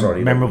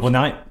 Memorable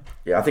night?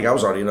 Yeah, I think I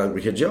was already in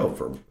Ugly Kid Joe,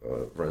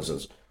 for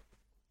instance.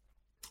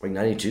 Like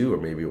 92 or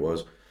maybe it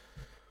was.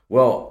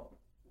 Well,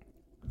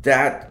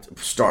 then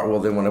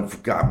when I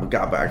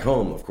got back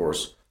home, of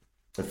course,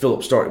 and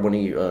Philip started, when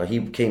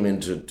he came in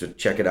to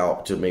check it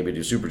out, to maybe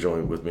do Super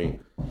Joint with me,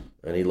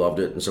 and he loved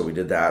it, and so we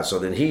did that. So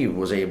then he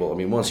was able,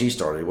 once he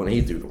started, when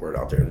he threw the word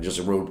out there, and just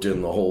roped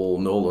in the whole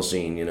NOLA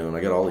scene, and I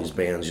got all these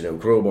bands,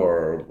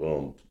 Crowbar,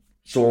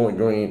 Soylent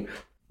Green,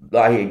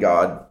 I Hate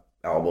God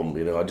album,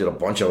 I did a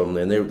bunch of them,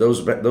 and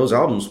those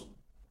albums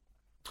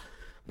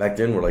back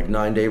then were like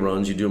 9-day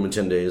runs. You do them in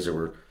 10 days.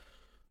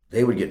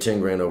 They would get 10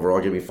 grand overall,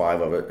 give me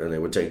 5 of it, and they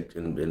would take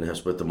and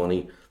split the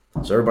money,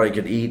 so everybody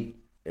could eat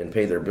and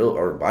pay their bill,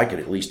 or I could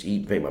at least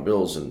eat and pay my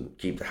bills and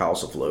keep the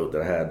house afloat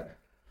that I had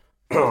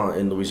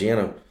in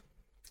Louisiana.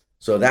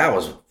 So that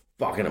was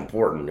fucking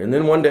important. And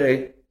then one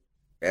day,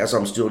 as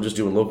I'm still just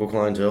doing local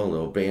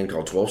clientele, a band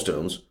called 12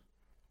 Stones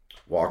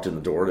walked in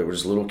the door. They were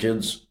just little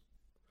kids,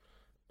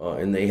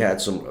 and they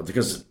had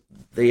because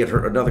they had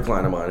heard another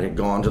client of mine had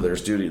gone to their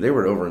studio. They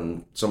were over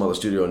in some other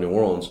studio in New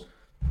Orleans,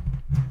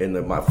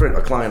 and my friend,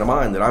 a client of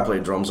mine that I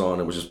played drums on,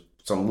 it was just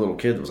some little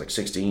kid that was like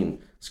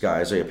 16, this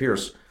guy Isaiah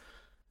Pierce.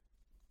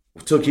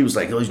 He was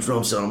like, oh, these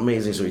drums sound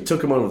amazing. So he took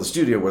them over to the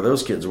studio where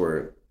those kids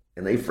were,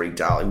 and they freaked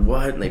out. Like,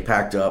 what? And they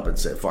packed up and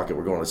said, fuck it,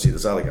 we're going to see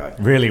this other guy.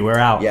 Really? We're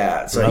out?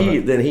 Yeah. So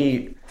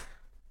he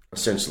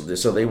essentially,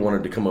 so they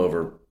wanted to come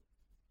over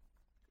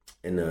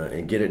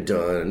and get it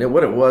done. And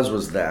what it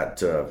was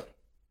that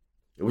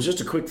it was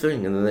just a quick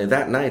thing. And then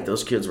that night,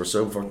 those kids were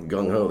so fucking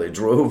gung-ho, they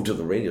drove to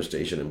the radio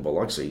station in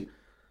Biloxi,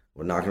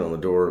 were knocking on the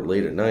door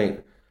late at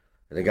night.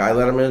 And the guy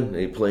let them in, and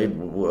he played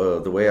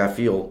The Way I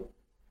Feel.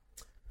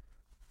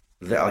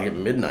 Like at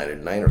midnight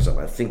at night or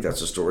something. I think that's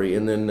the story.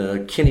 And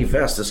then Kenny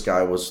Vest, this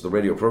guy was the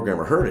radio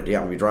programmer, heard it. He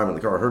happened to be driving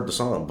the car, heard the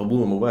song,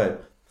 blew him away.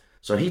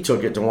 So he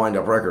took it to Wind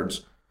Up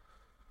Records,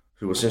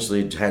 who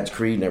essentially had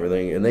Creed and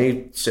everything. And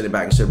they sent it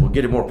back and said, well,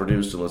 get it more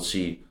produced and let's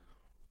see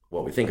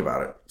what we think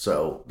about it.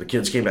 So the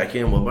kids came back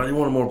in, well, but they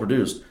want it more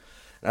produced.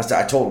 And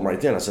I told them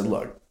right then, I said,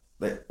 look,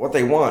 what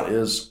they want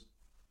is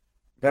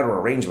better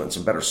arrangements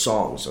and better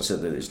songs. I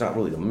said that it's not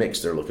really the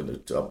mix they're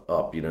looking to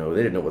up. They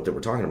didn't know what they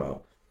were talking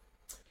about.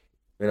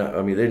 And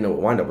they didn't know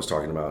what Wind Up was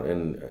talking about.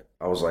 And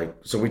I was like,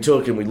 so we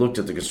took and we looked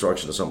at the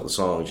construction of some of the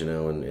songs,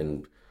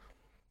 and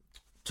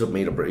took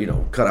me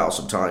to, cut out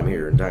some time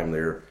here and time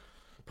there,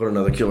 put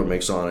another killer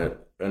mix on it,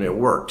 and it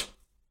worked.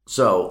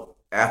 So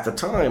at the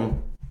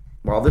time,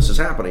 while this is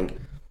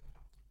happening,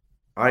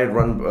 I had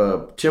run,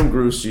 Tim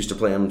Gruce used to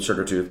play in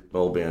Sugar Tooth,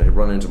 my old band. He'd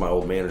run into my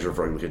old manager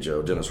for Ugly Kid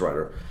Joe, Dennis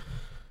Ryder.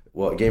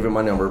 Well, I gave him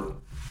my number.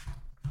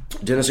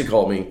 Dennis had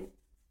called me.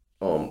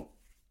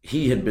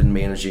 He had been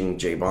managing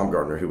Jay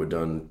Baumgartner, who had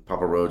done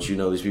Papa Roach. You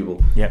know these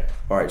people? Yep.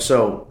 All right,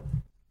 so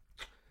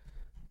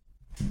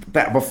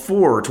back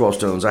before 12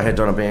 Stones, I had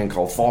done a band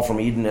called Fall From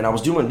Eden, and I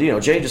was doing,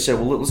 Jay just said,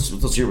 well,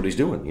 let's hear what he's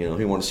doing.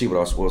 He wanted to see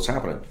what was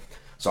happening.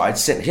 So I'd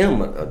sent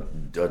him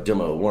a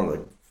demo, one of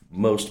the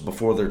most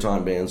before their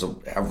time bands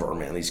ever,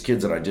 man. These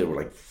kids that I did were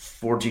like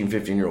 14,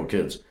 15-year-old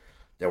kids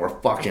that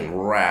were fucking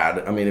rad.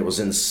 It was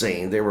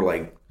insane. They were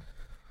like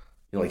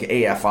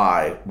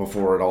AFI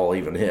before it all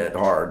even hit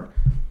hard.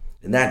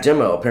 And that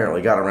demo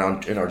apparently got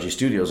around NRG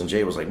Studios, and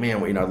Jay was like,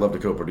 man, I'd love to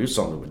co-produce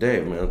something with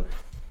Dave, man.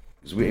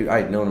 Because I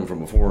had known him from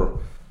before,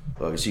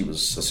 because he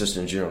was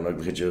assistant engineer on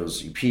Ugly Kid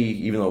Joe's EP.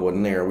 Even though I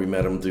wasn't there, we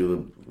met him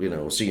through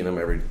seeing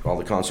him all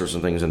the concerts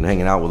and things and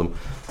hanging out with him.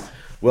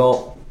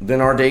 Well,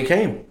 then our day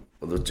came.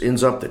 It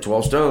ends up that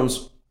 12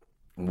 Stones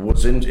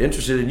was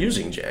interested in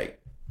using Jay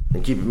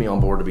and keeping me on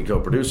board to be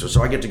co-producer.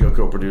 So I get to go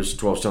co-produce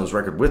 12 Stones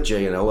record with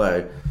Jay in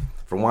LA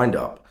for Wind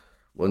Up.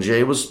 Well,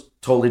 Jay was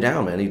totally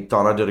down, man. He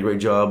thought I did a great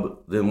job.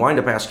 Then Wind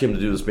Up asked him to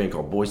do this band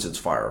called Boy Sets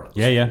Fire.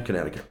 Yeah.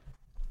 Connecticut.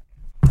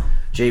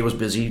 Jay was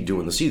busy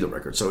doing the Seether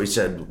record. So he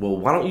said, well,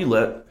 why don't you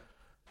let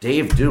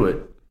Dave do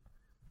it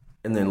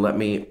and then let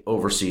me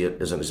oversee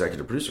it as an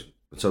executive producer.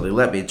 So they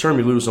let me turn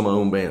me loose on my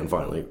own band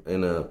finally.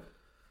 And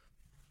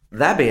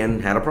that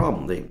band had a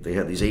problem. They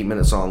had these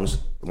 8-minute songs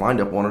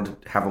lined up,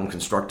 wanted to have them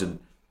constructed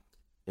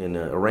and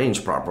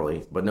arranged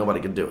properly, but nobody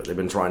could do it. They've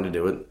been trying to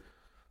do it.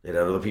 They'd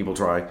had other people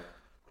try.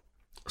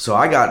 So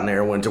I got in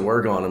there, went to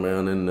work on them,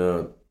 man,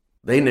 and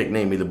they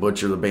nicknamed me the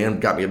Butcher. The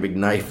band got me a big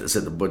knife that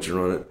said the Butcher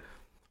on it.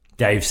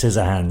 Dave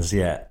Scissorhands,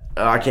 yeah.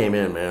 I came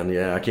in, man.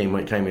 Yeah, I came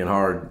in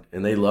hard,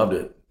 and they loved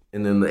it.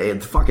 And then the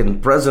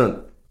fucking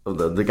president of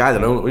the guy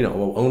that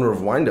owner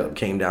of Wind Up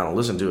came down and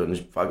listened to it, and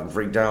he fucking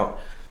freaked out.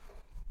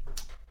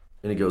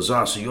 And he goes,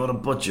 so you're the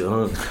Butcher,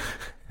 huh?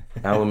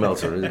 Alan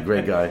Meltzer, he's a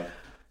great guy,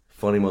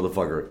 funny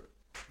motherfucker.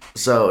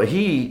 So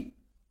he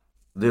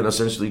then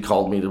essentially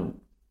called me to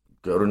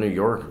go to New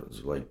York. It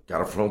was like,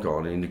 got a phone call,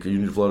 and you need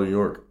to fly to New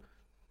York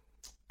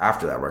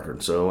after that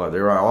record. So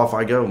there off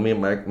I go. Me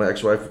and my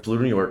ex-wife flew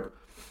to New York,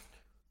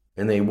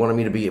 and they wanted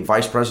me to be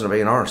vice president of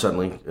A&R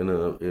suddenly,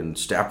 and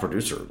staff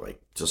producer, like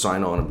to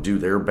sign on and do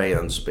their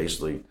bands,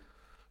 basically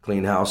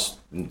clean house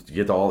and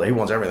get he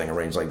wants everything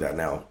arranged like that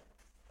now.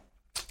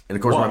 And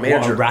of course, my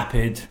manager. What a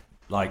rapid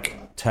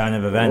turn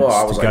of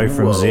events to go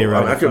from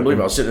zero. I couldn't believe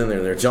I was sitting in there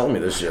and they're telling me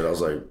this shit. I was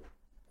like,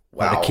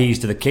 wow. Like the keys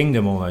to the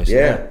kingdom almost.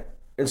 Yeah.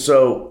 And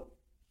so,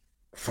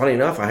 funny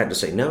enough, I had to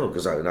say no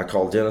because I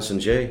called Dennis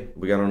and Jay.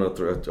 We got on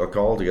a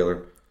call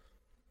together.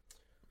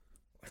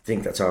 I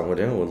think that's how it went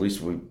down. Well, at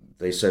least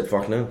they said,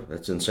 fuck no.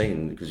 That's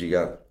insane because you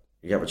have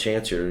a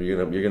chance here.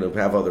 You're gonna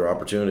have other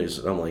opportunities.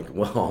 And I'm like,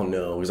 well,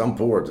 no, because I'm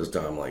poor at this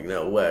time. I'm like,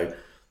 no way.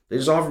 They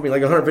just offered me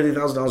like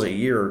 $150,000 a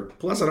year.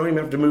 Plus, I don't even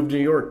have to move to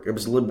New York. I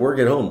just work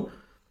at home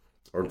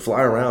or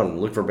fly around and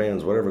look for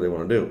bands, whatever they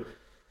want to do.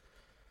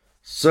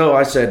 So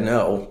I said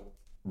no.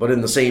 But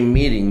in the same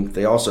meeting,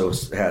 they also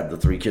had the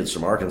 3 kids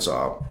from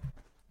Arkansas,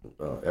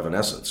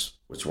 Evanescence,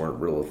 which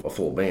weren't a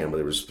full band, but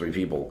there was 3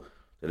 people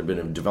that had been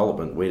in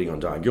development waiting on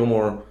Don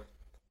Gilmore.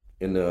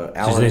 And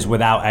Alan. So this is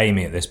without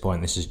Amy at this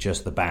point. This is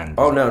just the band.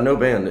 Oh no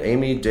band.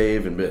 Amy,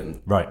 Dave, and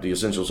Ben. Right. The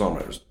essential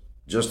songwriters.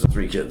 Just the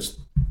 3 kids.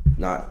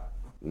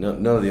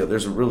 None of the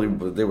others.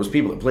 There was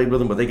people that played with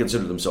them, but they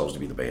considered themselves to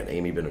be the band.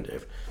 Amy, Ben, and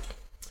Dave.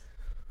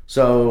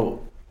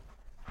 So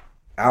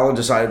Alan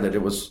decided that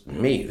it was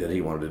me that he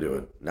wanted to do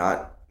it,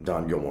 not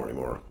Don Gilmore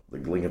anymore, the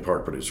Linkin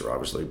Park producer,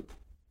 obviously.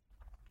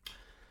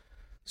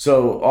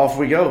 So off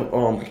we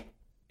go.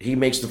 He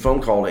makes the phone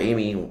call to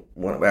Amy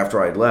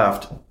after I'd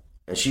left,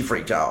 and she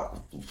freaked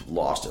out,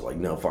 lost it. Like,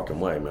 no fucking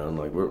way, man.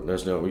 Like,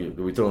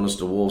 we throwing us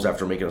to wolves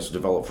after making us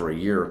develop for a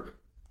year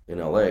in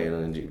LA, and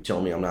then you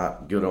tell me I'm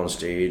not good on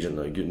stage,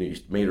 and you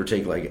made her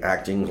take like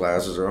acting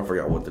classes, or I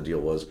forgot what the deal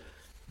was,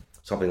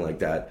 something like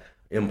that,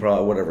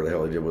 improv, whatever the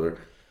hell he did with her.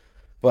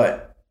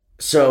 But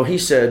so he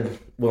said,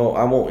 well,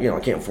 I won't, I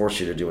can't force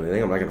you to do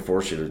anything. I'm not going to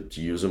force you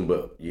to use them,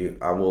 but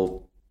I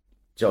will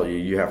tell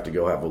you have to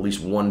go have at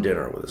least one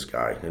dinner with this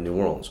guy in New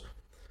Orleans.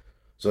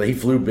 So he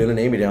flew Ben and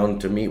Amy down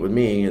to meet with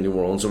me in New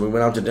Orleans. So we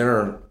went out to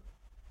dinner,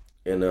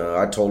 and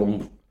I told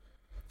him.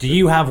 Do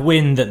you have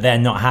wind that they're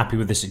not happy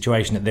with the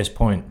situation at this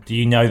point? Do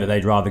you know that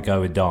they'd rather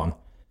go with Don?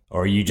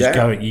 Or are you just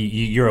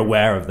you're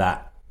aware of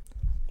that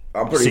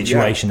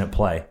situation at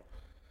play?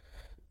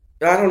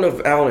 I don't know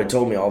if Alan had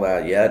told me all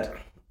that yet.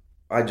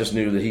 I just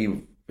knew that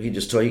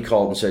he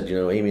called and said,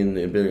 Amy and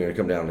Ben are going to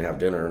come down and have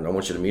dinner, and I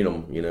want you to meet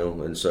them,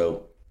 and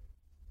so,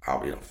 I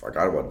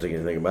wasn't thinking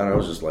anything about it. I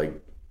was just like,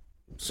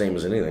 same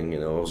as anything,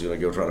 I was going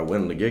to go try to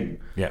win the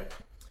gig. Yeah.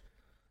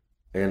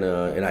 And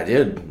I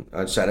did.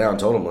 I sat down and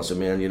told him, I said,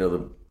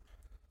 man,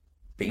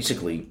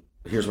 basically,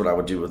 here's what I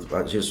would do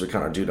here's the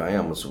kind of dude I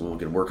am. So we'll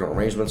get work on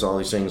arrangements, all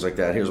these things like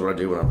that. Here's what I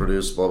do when I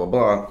produce, blah, blah,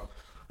 blah.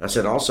 I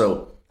said,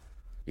 also,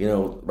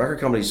 record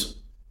companies,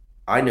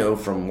 I know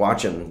from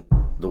watching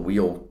the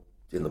wheel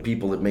and the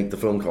people that make the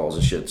phone calls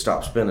and shit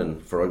stop spinning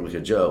for Ugly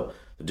Kid Joe.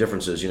 The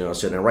difference is, I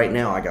said, and right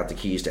now I got the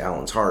keys to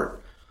Alan's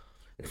heart.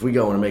 If we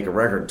go in and make a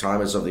record,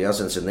 time is of the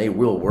essence, and they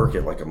will work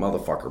it like a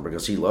motherfucker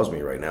because he loves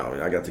me right now. I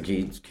mean, I got the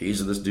keys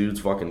to this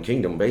dude's fucking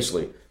kingdom,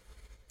 basically.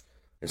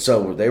 And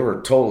so they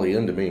were totally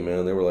into me,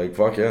 man. They were like,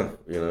 fuck yeah,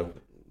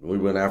 We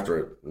went after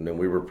it, and then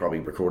we were probably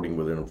recording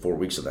within 4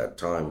 weeks of that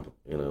time,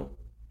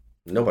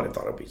 Nobody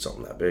thought it'd be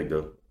something that big,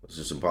 though. It's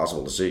just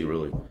impossible to see,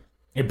 really.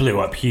 It blew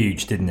up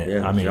huge, didn't it?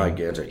 Yeah,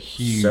 gigantic.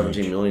 Huge.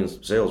 17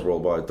 million sales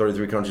worldwide,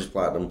 33 countries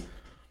platinum,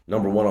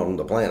 #1 on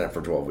the planet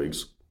for 12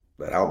 weeks.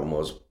 That album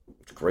was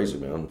crazy,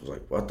 man. It was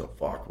like, what the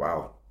fuck?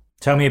 Wow.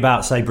 Tell me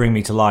about, say, Bring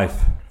Me to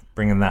Life,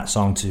 bringing that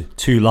song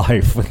to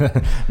life,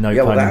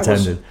 no pun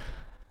intended.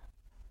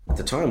 At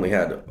the time, we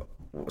had,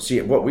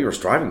 what we were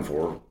striving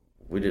for,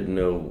 we didn't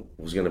know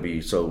was going to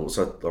be such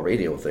a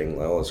radio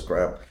thing, all this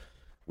crap.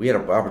 We had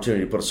an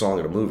opportunity to put a song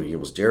in a movie. It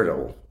was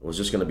Daredevil. It was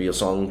just going to be a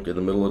song in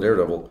the middle of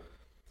Daredevil.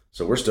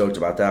 So we're stoked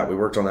about that. We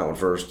worked on that one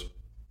first.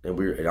 And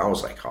I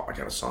was like, oh, I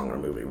got a song in a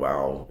movie.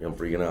 Wow. I'm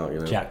freaking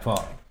out,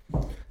 Jackpot.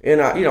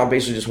 And, I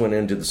basically just went in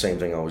and did the same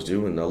thing I always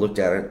do. And I looked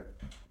at it.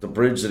 The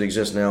bridge that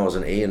exists now is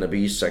an A and a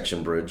B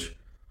section bridge.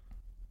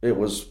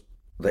 The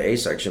A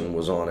section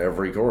was on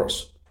every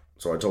chorus.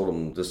 So I told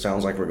them, this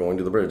sounds like we're going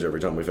to the bridge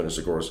every time we finish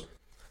the chorus.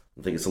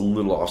 I think it's a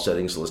little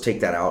offsetting, so let's take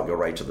that out, go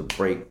right to the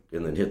break,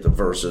 and then hit the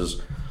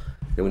verses.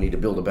 and we need to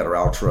build a better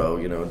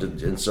outro, you know.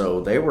 And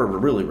so they were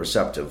really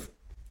receptive.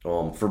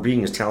 For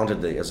being as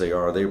talented as they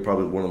are, they were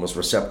probably one of the most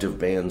receptive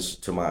bands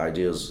to my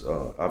ideas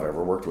I've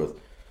ever worked with.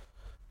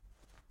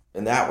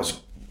 And that was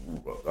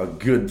a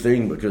good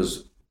thing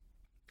because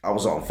I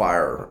was on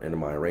fire in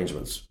my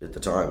arrangements at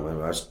the time. I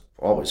mean, I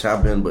always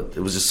have been, but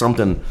it was just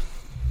something.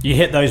 You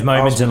hit those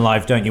moments in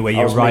life, don't you, where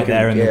you're right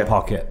there in the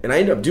pocket. And I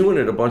ended up doing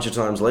it a bunch of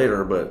times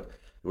later, but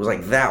it was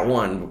like that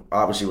one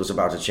obviously was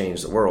about to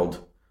change the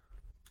world.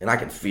 And I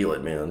could feel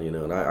it, man, you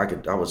know, and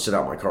I would sit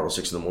out in my car till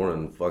 6 in the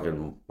morning, and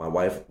fucking my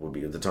wife would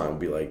be at the time would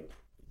be like,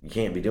 you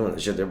can't be doing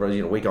this shit.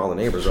 Everybody's gonna wake all the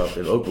neighbors up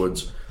in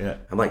Oakwoods. Yeah.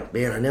 I'm like,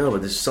 man, I know,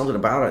 but there's something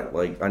about it.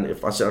 Like,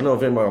 if I said, I don't know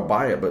if anybody will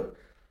buy it, but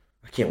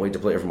I can't wait to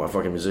play it for my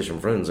fucking musician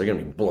friends. They're gonna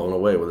be blown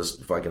away with this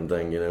fucking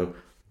thing, you know.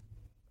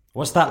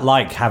 What's that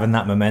like, having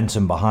that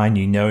momentum behind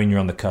you, knowing you're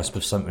on the cusp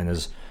of something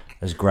as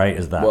great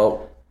as that?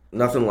 Well,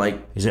 nothing like.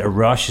 Is it a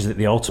rush? Is it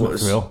the ultimate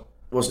thrill?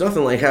 Well, it's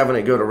nothing like having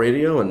it go to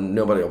radio and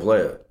nobody will play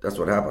it. That's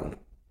what happened.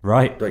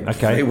 Right. Like,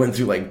 okay. They went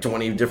through like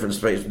 20 different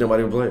spaces.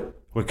 Nobody would play it.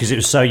 Well, because it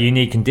was so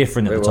unique and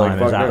different at the time.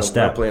 It was out of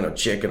step. Playing a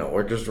chick in an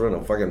orchestra and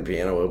a fucking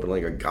piano open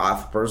like a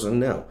goth person.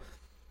 No.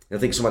 I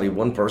think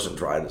one person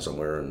tried it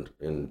somewhere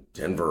in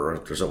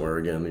Denver or somewhere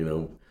again, you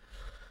know.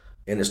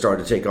 And it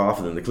started to take off.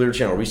 And then the Clear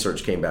Channel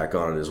research came back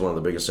on it as one of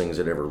the biggest things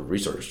they'd ever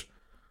researched.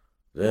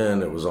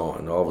 Then it was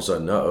on. All of a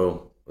sudden,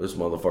 this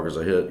motherfucker's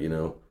a hit, you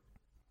know.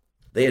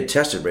 They had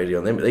tested radio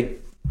and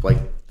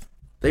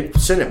they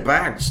sent it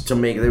back to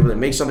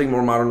make something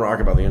more modern rock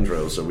about the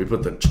intro. So we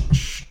put the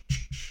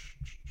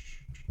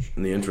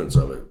in the entrance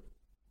of it,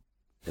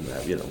 in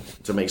that, you know,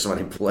 to make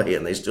somebody play it,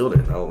 and they still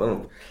didn't.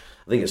 I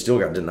think it still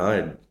got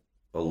denied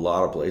a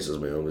lot of places,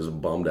 man. I was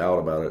bummed out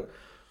about it.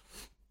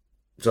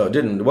 So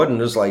it wasn't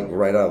just like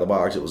right out of the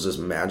box. It was this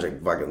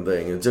magic fucking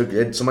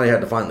thing. Somebody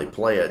had to finally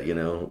play it, you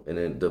know,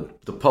 and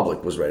the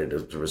public was ready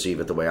to receive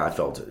it the way I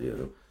felt it, you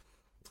know.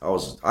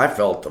 I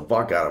felt the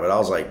fuck out of it. I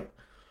was like,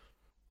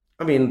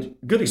 I mean,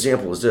 good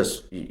example is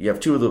this. You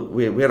have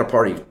we had a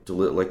party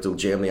to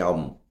jam the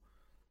album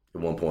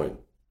at one point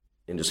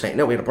and just hang.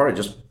 No, we had a party.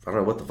 Just I don't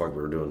know what the fuck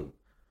we were doing.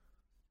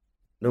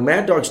 No,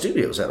 Mad Dog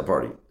Studios had a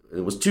party.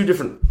 It was two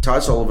different.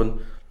 Todd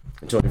Sullivan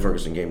and Tony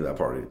Ferguson came to that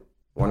party.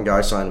 One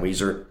guy signed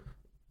Weezer.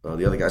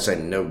 The other guy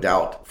signed No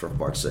Doubt, for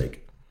fuck's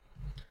sake.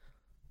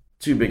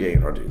 Two big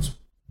A&R dudes.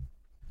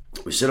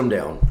 We sit them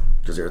down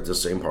because they're at the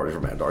same party for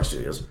Mad Dog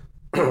Studios.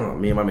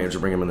 Me and my manager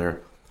bring them in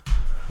there.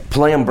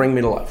 Play them, Bring Me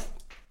to Life.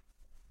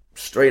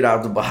 Straight out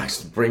of the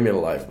box, Bring Me to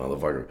Life,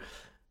 motherfucker.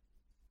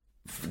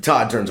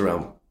 Todd turns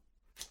around.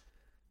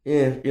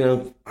 Yeah, you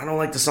know, I don't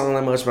like the song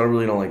that much, but I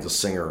really don't like the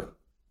singer.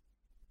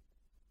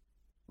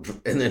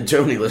 And then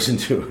Tony listened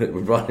to it.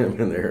 We brought him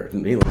in there,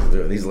 and he listened to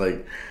it. And he's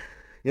like,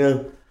 you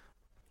know,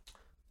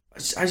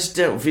 I just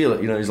don't feel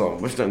it. You know, he's like,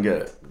 I just don't get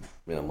it.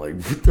 And I'm like,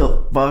 what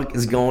the fuck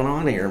is going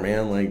on here,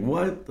 man? Like,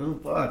 what the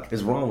fuck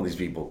is wrong with these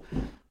people?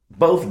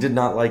 Both did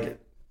not like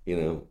it,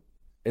 you know.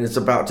 And it's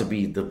about to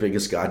be the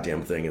biggest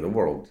goddamn thing in the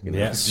world. You know?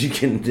 Yeah. So you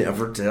can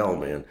never tell,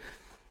 man.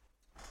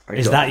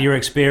 Is that your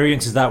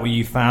experience? Is that what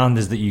you found?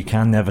 Is that you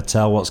can never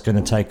tell what's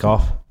going to take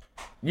off?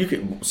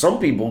 Some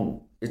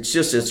people, it's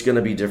going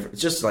to be different.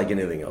 It's just like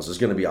anything else. It's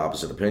going to be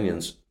opposite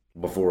opinions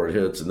before it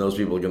hits. And those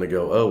people are going to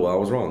go, oh, well, I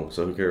was wrong.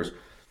 So who cares?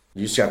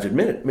 You just have to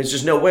admit it. I mean, it's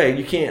just no way.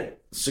 You can't.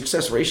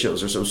 Success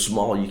ratios are so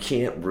small, you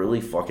can't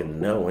really fucking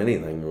know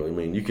anything. Really. I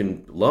mean, you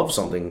can love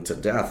something to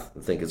death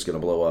and think it's going to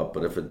blow up.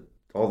 But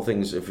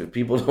if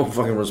people don't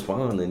fucking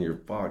respond, then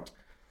you're fucked.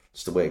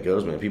 It's the way it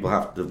goes, man. People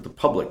have to, the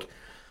public,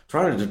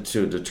 trying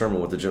to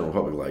determine what the general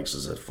public likes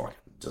is a fucking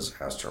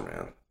disaster,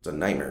 man. It's a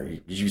nightmare.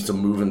 You used to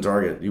move and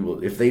target. You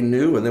will, if they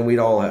knew, and then we'd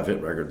all have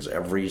hit records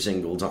every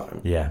single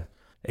time. Yeah.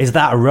 Is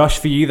that a rush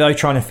for you, though,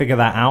 trying to figure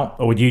that out?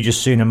 Or would you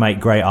just sooner make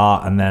great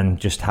art and then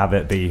just have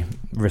it be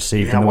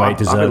received in the way it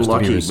deserves to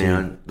be received?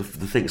 Man. The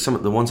thing, some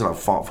of the ones that I've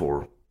fought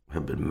for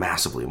have been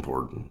massively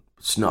important.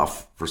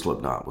 Snuff for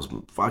Slipknot was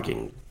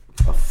fucking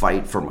a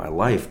fight for my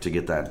life to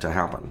get that to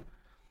happen.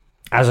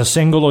 As a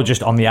single or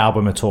just on the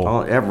album at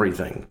all?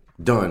 Everything.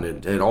 Done.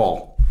 At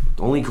all.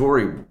 Only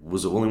Corey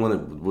was the only one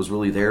that was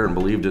really there and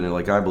believed in it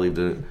like I believed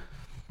in it.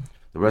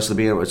 The rest of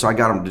the band, so I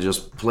got them to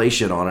just play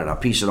shit on it, and I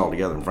pieced it all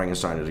together and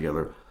Frankenstein it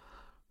together.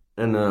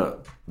 And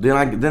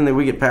then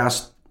we get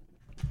past,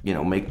 you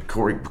know, make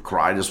Corey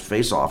cry his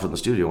face off in the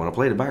studio when I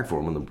played it back for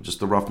him, and just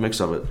the rough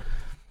mix of it.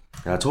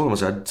 And I told him, I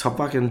said,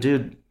 fucking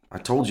dude, I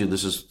told you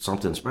this is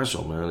something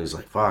special, man. He's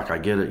like, fuck, I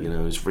get it, you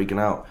know, he's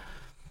freaking out.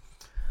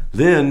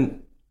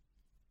 Then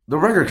the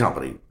record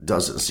company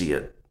doesn't see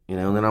it, you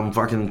know, and then I'm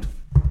fucking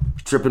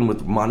tripping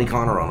with Monty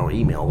Connor on an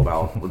email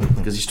about,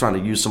 because he's trying to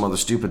use some other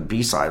stupid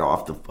B-side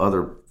off the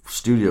other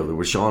studio that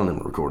was Sean and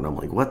them recording. I'm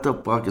like, what the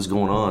fuck is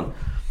going on?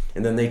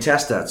 And then they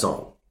test that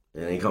song,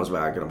 and he comes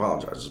back and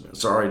apologizes. Man,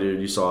 sorry, dude,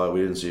 you saw it,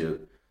 we didn't see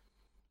it.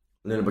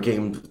 And then it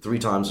became 3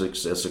 times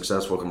as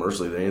successful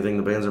commercially than anything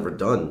the band's ever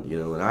done, you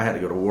know. And I had to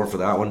go to war for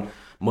that one.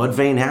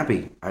 Mudvayne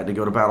Happy, I had to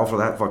go to battle for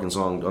that fucking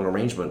song on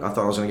arrangement. I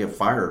thought I was gonna get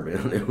fired,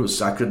 man.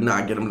 I could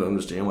not get him to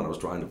understand what I was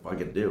trying to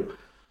fucking do,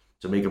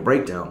 to make a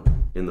breakdown.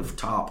 in the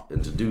top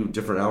and to do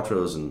different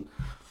outros and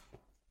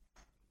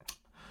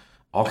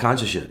all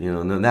kinds of shit, you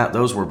know. And then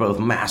those were both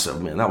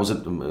massive, man. That was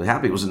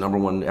Happy was the number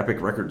one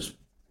Epic Records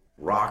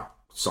rock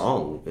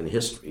song in the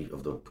history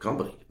of the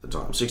company at the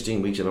time.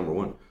 16 weeks at number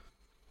one.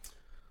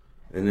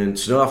 And then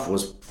Snuff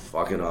was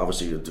fucking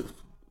obviously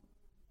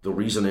the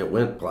reason it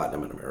went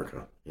platinum in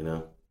America, you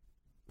know.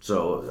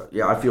 So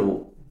yeah, I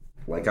feel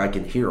like I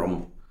can hear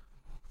them.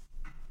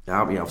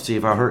 Now, you know, see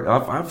if I've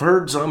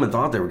heard some and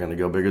thought they were going to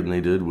go bigger than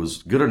they did.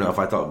 Was Good Enough.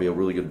 I thought would be a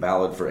really good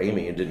ballad for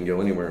Amy. It didn't go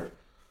anywhere.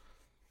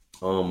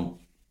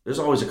 There's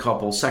always a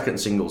couple second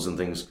singles and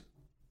things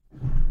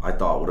I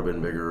thought would have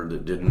been bigger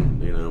that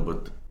didn't, you know.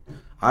 But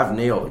I've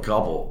nailed a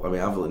couple. I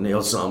mean, I've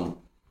nailed some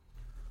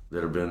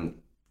that have been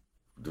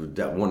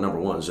that one number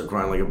one. So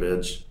Crying Like a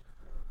Bitch,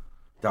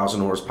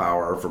 1,000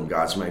 Horsepower from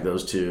Godsmack,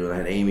 those two. And I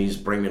had Amy's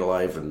Bring Me to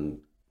Life and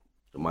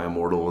My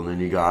Immortal. And then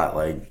you got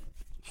like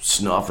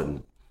Snuff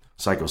and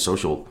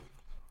Psychosocial.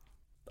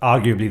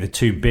 Arguably the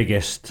two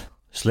biggest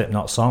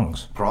Slipknot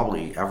songs.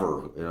 Probably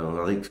ever. You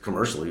know, I think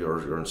commercially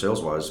or in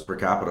sales-wise, per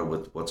capita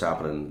with what's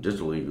happening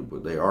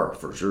digitally, they are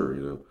for sure,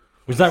 you know.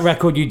 Was that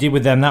record you did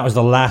with them, that was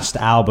the last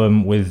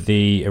album with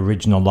the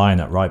original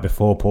lineup, right?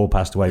 Before Paul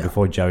passed away,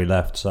 before Joey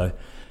left. So,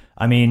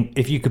 I mean,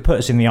 if you could put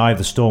us in the eye of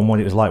the storm, what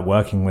it was like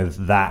working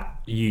with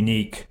that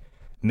unique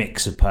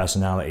mix of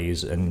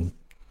personalities and...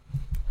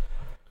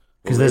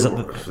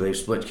 Because they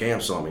split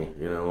camps on me,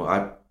 you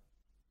know.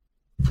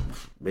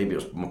 Maybe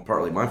it was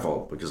partly my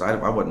fault because I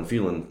wasn't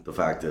feeling the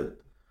fact that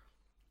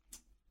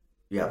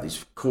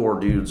these core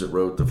dudes that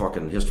wrote the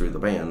fucking history of the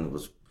band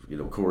was, you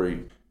know,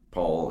 Corey,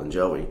 Paul, and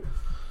Joey,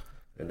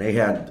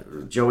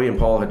 and Joey and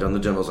Paul had done the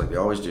demos like they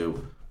always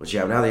do, but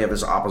now they have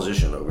this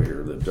opposition over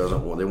here that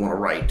they want to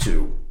write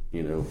to,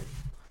 you know,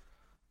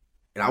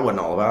 and I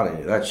wasn't all about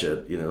any of that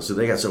shit, you know, so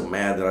they got so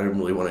mad that I didn't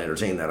really want to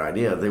entertain that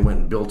idea. They went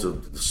and built a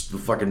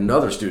fucking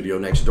another studio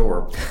next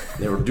door.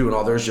 They were doing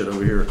all their shit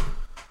over here.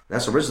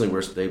 That's originally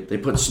where they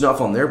put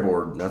Snuff on their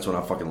board, and that's when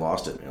I fucking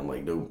lost it, man. I'm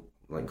like, no,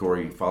 like,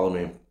 Corey, follow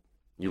me.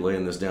 You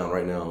laying this down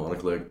right now on a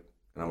click,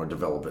 and I'm going to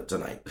develop it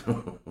tonight.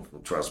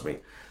 Trust me.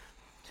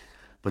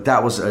 But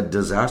that was a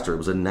disaster. It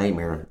was a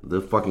nightmare.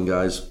 The fucking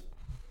guys,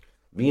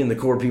 me and the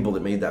core people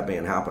that made that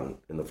band happen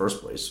in the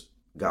first place,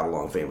 got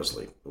along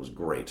famously. It was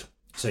great.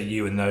 So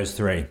you and those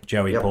three,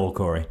 Joey, Paul,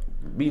 Corey.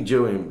 Me,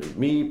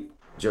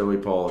 Joey,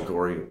 Paul, and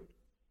Corey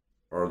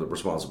are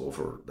responsible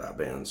for that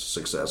band's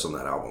success on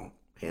that album,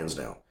 hands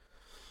down.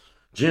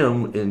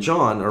 Jim and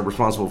John are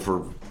responsible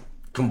for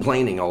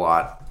complaining a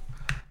lot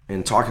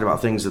and talking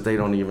about things that they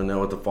don't even know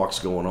what the fuck's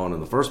going on in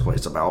the first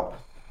place about.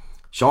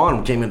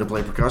 Sean came in to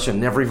play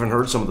percussion, never even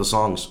heard some of the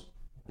songs.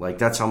 Like,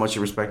 that's how much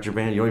you respect your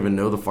band. You don't even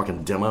know the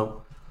fucking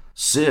demo.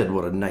 Sid,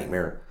 what a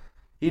nightmare.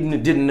 He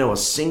didn't know a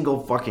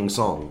single fucking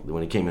song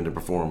when he came in to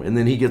perform. And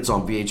then he gets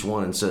on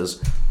VH1 and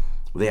says,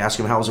 they ask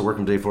him, how was it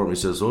working day for him? He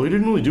says, oh, he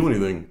didn't really do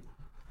anything.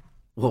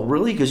 Well,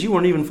 really? Because you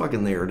weren't even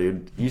fucking there,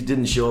 dude. You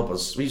didn't show up.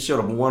 You showed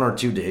up 1 or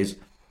 2 days,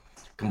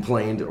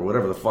 complained, or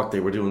whatever the fuck they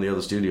were doing in the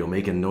other studio,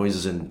 making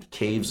noises in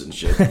caves and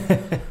shit.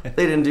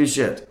 They didn't do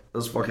shit.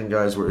 Those fucking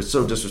guys were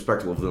so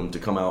disrespectful of them to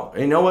come out.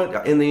 And you know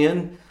what? In the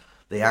end,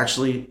 they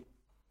actually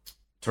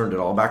turned it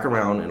all back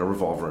around in a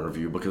Revolver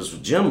interview because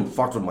Jim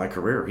fucked with my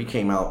career. He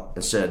came out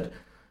and said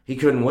he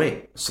couldn't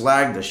wait.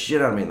 Slagged the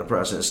shit out of me in the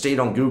press, and it stayed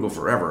on Google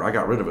forever. I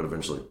got rid of it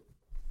eventually.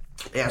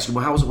 They asked him,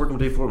 well, how was it working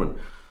with Dave Foreman?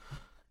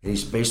 And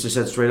he basically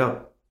said straight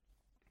up,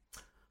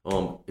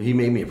 he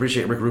made me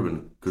appreciate Rick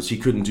Rubin because he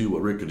couldn't do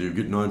what Rick could do,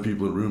 get 9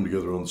 people in a room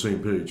together on the same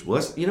page.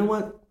 Well, you know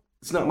what?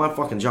 It's not my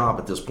fucking job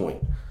at this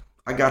point.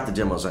 I got the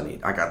demos I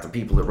need. I got the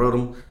people that wrote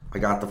them. I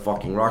got the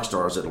fucking rock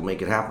stars that'll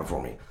make it happen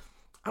for me.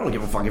 I don't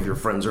give a fuck if you're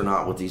friends or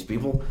not with these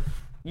people.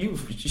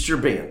 It's your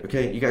band,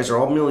 okay? You guys are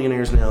all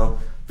millionaires now.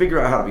 Figure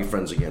out how to be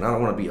friends again. I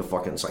don't want to be a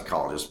fucking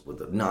psychologist with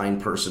a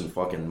 9-person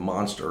fucking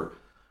monster.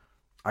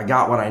 I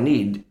got what I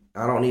need.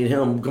 I don't need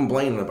him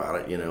complaining about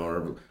it, you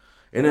know.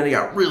 And then he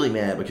got really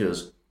mad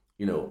because,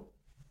 you know,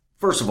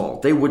 first of all,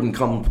 they wouldn't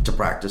come to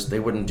practice. They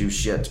wouldn't do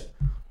shit.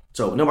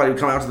 So nobody would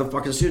come out to the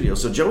fucking studio.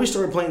 So Joey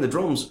started playing the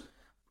drums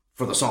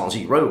for the songs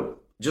he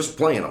wrote, just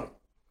playing them.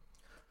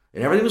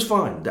 And everything was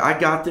fine. I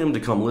got them to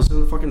come listen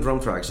to the fucking drum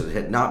tracks that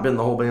had not been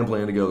the whole band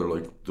playing together,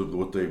 like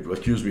what they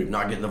accused me of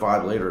not getting the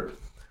vibe later.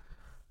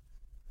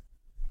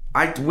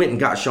 I went and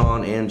got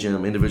Sean and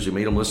Jim individually,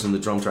 made them listen to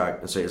the drum track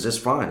and say, is this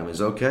fine? I mean,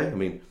 is it okay? I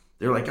mean,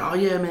 they're like, oh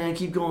yeah, man,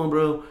 keep going,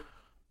 bro.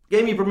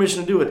 Gave me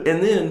permission to do it.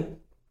 And then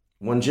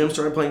when Jim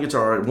started playing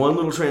guitar, one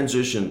little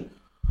transition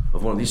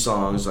of one of these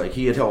songs, like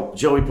he had helped,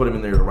 Joey put him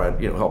in there to write,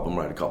 help him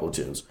write a couple of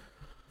tunes.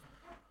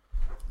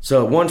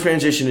 So one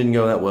transition didn't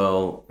go that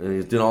well.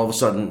 And then all of a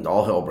sudden,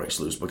 all hell breaks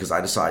loose because I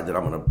decide that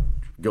I'm going to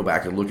go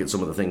back and look at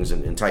some of the things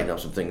and tighten up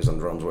some things on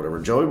drums, whatever.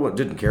 Joey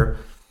didn't care.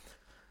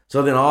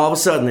 So then all of a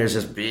sudden, there's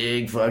this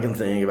big fucking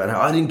thing about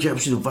how I didn't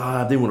capture the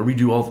vibe. They want to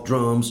redo all the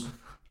drums.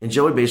 And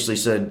Joey basically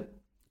said,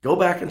 go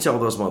back and tell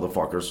those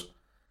motherfuckers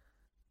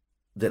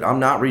that I'm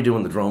not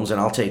redoing the drums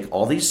and I'll take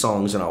all these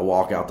songs and I'll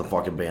walk out the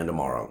fucking band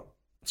tomorrow.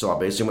 So I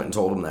basically went and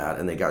told them that,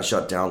 and they got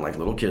shut down like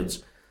little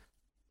kids.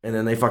 And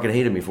then they fucking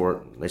hated me for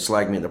it. They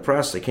slagged me in the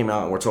press. They came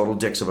out and were total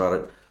dicks about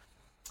it.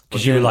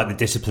 Because you were like the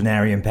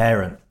disciplinarian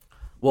parent.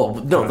 Well,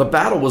 no, the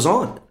battle was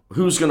on.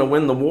 Who's going to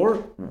win the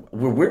war?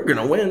 We're going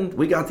to win.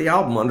 We got the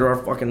album under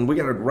our fucking... We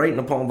got it right in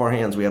the palm of our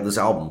hands. We have this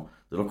album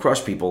that'll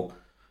crush people.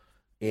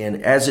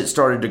 And as it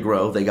started to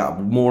grow, they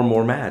got more and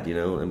more mad, you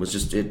know. It was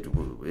just...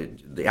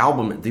 the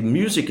album, the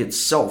music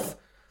itself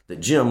that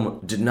Jim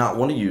did not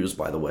want to use,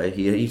 by the way.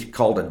 He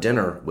called a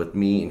dinner with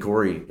me and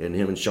Corey and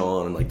him and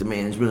Sean and like the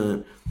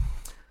management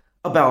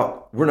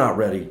about, we're not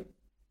ready.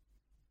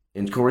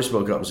 And Corey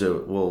spoke up and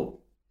said,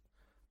 well,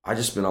 I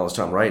just spent all this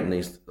time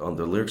writing on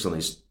the lyrics on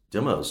these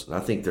demos, and I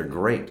think they're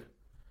great.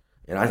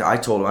 And I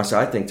told him, I said,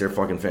 I think they're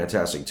fucking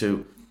fantastic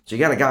too. So you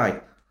got a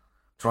guy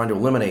trying to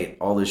eliminate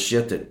all this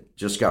shit that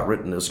just got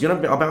written. It's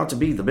about to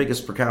be the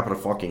biggest per capita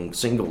fucking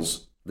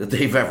singles that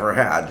they've ever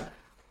had.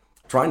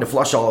 Trying to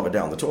flush all of it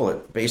down the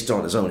toilet based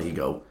on his own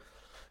ego.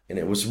 And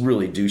it was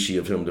really douchey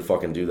of him to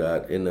fucking do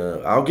that. And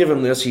I'll give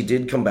him this. He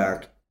did come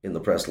back in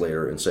the press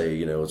later and say,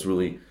 you know, it's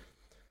really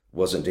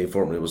wasn't Dave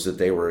Foreman. It was that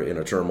they were in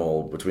a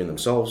turmoil between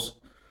themselves.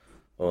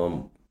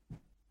 And,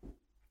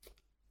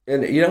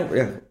 you know,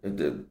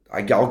 yeah,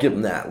 I'll give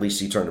him that. At least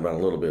he turned around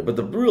a little bit. But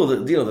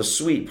the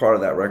sweet part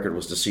of that record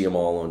was to see them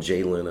all on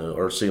Jay Leno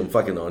or see them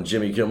fucking on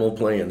Jimmy Kimmel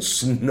playing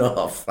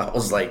Snuff. I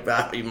was like,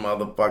 you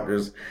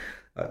motherfuckers,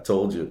 I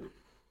told you.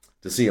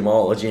 To see them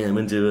all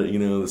jamming to it, you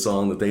know, the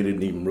song that they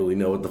didn't even really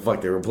know what the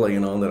fuck they were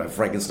playing on that I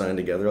Frankenstein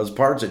together. Those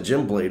parts that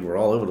Jim played were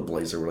all over the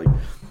place. They were like,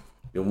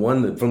 you know,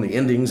 one from the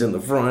endings in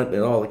the front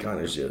and all the kind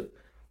of shit.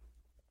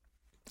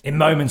 In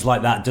moments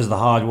like that, does the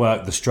hard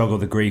work, the struggle,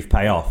 the grief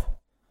pay off?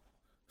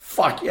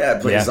 Fuck yeah,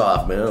 it pays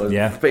off, man.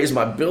 It pays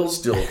my bills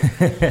still.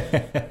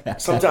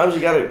 Sometimes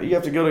you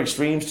have to go to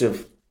extremes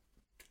to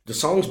the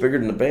song's bigger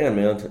than the band,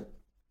 man.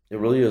 It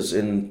really is.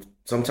 And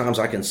sometimes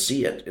I can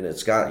see it, and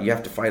you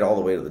have to fight all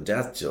the way to the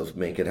death to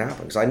make it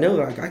happen. Because I know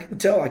that I can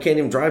tell I can't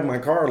even drive my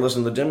car and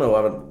listen to the demo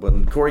of it.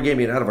 When Corey gave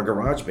me it out of a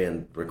garage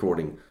band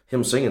recording,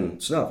 him singing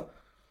Snuff,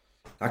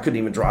 I couldn't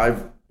even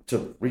drive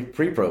to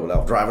pre-pro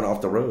without driving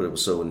off the road. It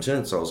was so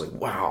intense. I was like,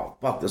 wow,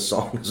 fuck, this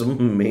song is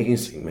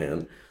amazing,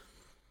 man.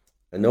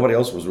 And nobody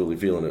else was really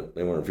feeling it.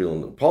 They weren't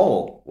feeling it.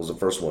 Paul was the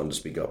first one to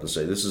speak up and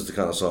say, this is the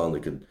kind of song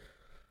that could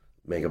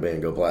make a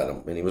band go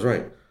platinum. And he was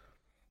right.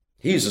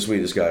 He's the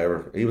sweetest guy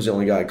ever. He was the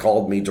only guy who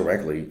called me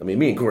directly. I mean,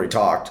 me and Corey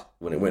talked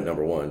when it went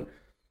number one.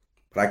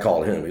 But I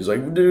called him. He's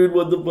like, dude,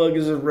 what the fuck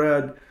is it,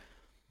 Brad?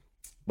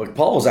 But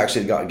Paul was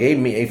actually the guy who gave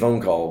me a phone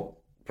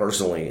call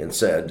personally and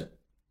said,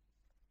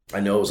 I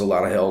know it was a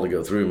lot of hell to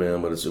go through,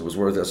 man, but it was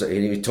worth it.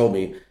 And he told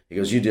me, he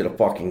goes, you did a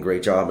fucking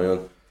great job,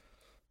 man.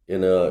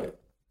 And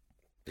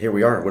here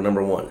we are. We're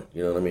number one.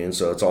 You know what I mean?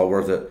 So it's all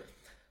worth it.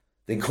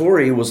 Then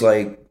Corey was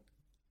like,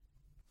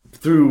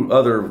 through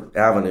other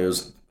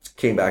avenues,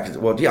 came back and,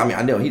 well, yeah, I mean,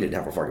 I know he didn't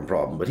have a fucking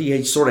problem, but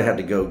he sort of had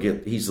to go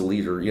he's the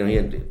leader. You know,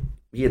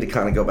 he had to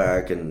kind of go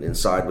back and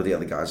side with the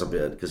other guys a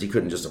bit because he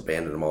couldn't just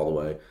abandon them all the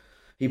way.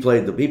 He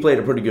played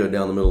it pretty good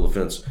down the middle of the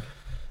fence.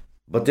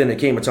 But then it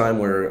came a time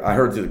where I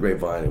heard through the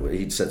grapevine,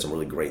 he'd said some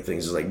really great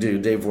things. He's like,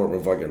 dude, Dave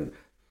Foreman fucking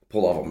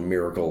pulled off a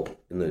miracle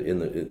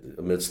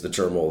amidst the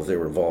turmoil that they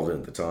were involved in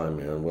at the time,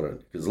 man.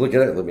 Because look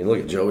at it. I mean, look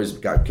at Joey's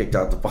got kicked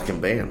out the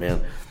fucking band,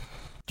 man.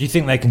 Do you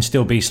think they can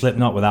still be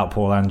Slipknot without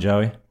Paul and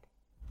Joey?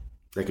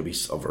 They could be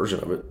a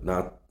version of it.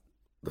 Not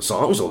the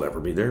songs will never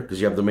be there because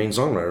you have the main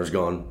songwriters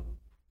gone.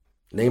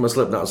 Name a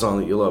Slipknot song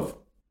that you love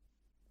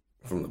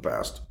from the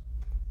past.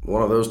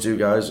 One of those two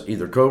guys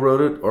either co-wrote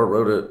it or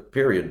wrote it,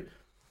 period.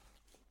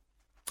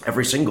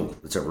 Every single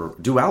that's ever...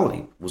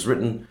 Duality was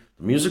written...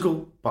 The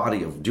musical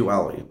body of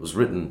Duality was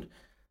written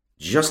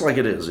just like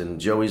it is in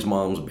Joey's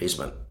mom's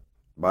basement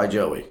by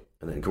Joey.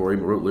 And then Corey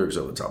wrote lyrics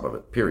over the top of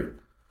it, period.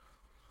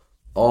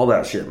 All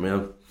that shit,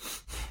 man.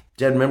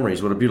 Dead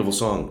Memories, what a beautiful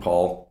song.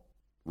 Paul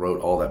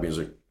wrote all that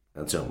music.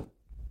 That's him.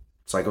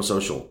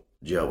 Psychosocial,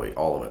 Joey,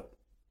 all of it.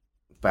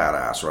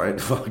 Badass, right?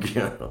 Fuck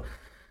yeah.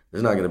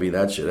 There's not going to be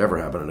that shit ever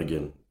happening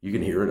again. You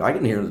can hear it. I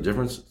can hear the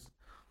difference.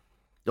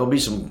 There'll be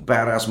some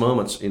badass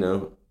moments, you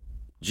know.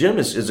 Jim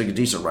is a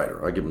decent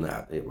writer. I give him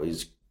that.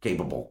 He's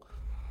capable.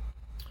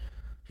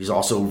 He's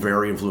also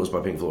very influenced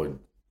by Pink Floyd,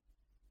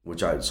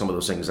 some of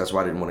those things. That's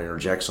why I didn't want to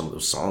interject some of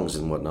those songs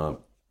and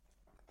whatnot.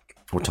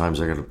 What times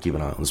I got to keep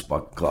an eye on this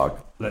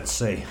clock? Let's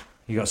see.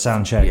 You got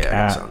sound check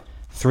at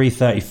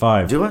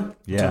 3:35. Do I?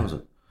 Yeah.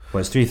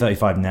 Well, it's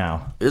 3:35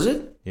 now. Is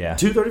it? Yeah.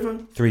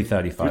 2:35?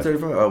 3:35.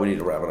 3:35? Oh, we need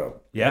to wrap it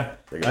up. Yeah?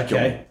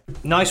 Okay.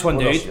 Nice one,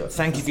 dude.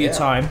 Thank you for your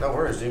time. No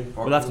worries, dude.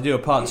 We'll have to do a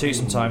part 2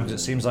 sometime because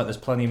it seems like there's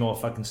plenty more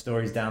fucking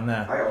stories down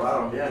there. I got a lot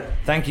of them, yeah.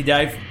 Thank you,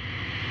 Dave.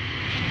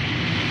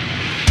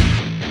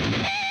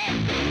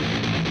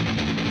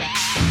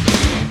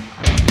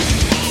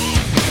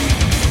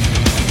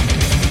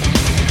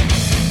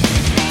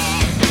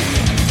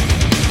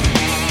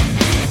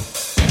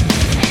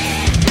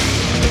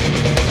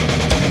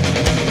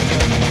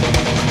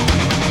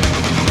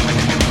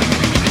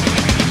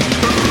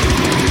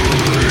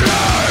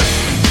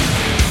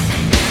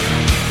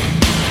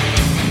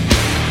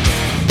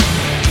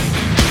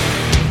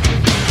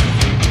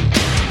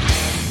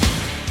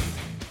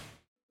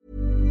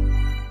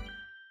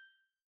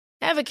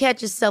 Ever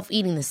catch yourself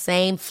eating the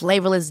same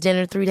flavorless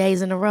dinner 3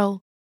 days in a row?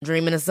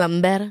 Dreaming of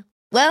something better?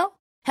 Well,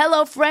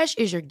 HelloFresh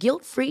is your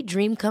guilt-free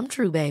dream come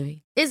true,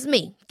 baby. It's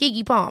me,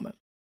 Keke Palmer.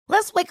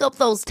 Let's wake up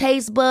those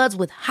taste buds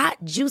with hot,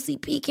 juicy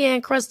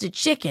pecan-crusted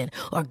chicken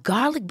or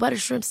garlic butter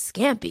shrimp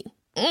scampi.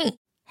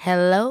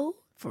 Hello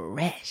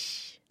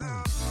Fresh.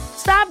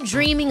 Stop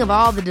dreaming of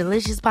all the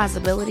delicious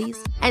possibilities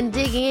and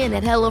dig in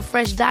at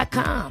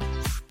HelloFresh.com.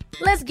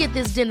 Let's get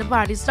this dinner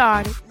party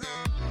started.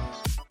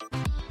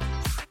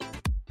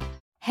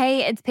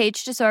 Hey, it's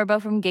Paige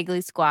DeSorbo from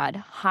Giggly Squad.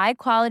 High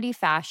quality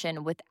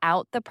fashion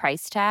without the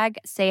price tag.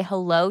 Say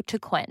hello to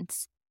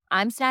Quince.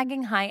 I'm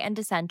snagging high-end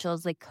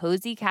essentials like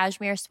cozy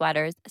cashmere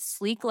sweaters,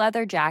 sleek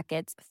leather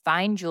jackets,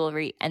 fine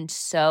jewelry, and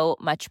so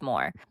much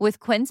more. With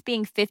Quince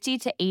being 50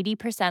 to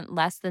 80%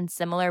 less than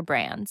similar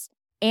brands.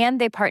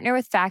 And they partner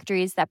with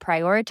factories that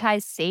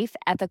prioritize safe,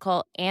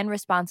 ethical, and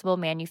responsible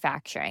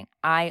manufacturing.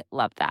 I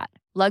love that.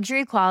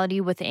 Luxury quality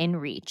within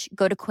reach.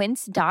 Go to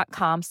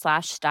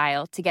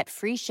quince.com/style to get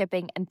free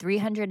shipping and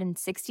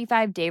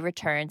 365-day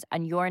returns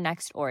on your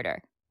next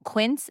order.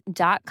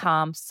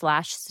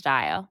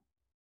 Quince.com/style.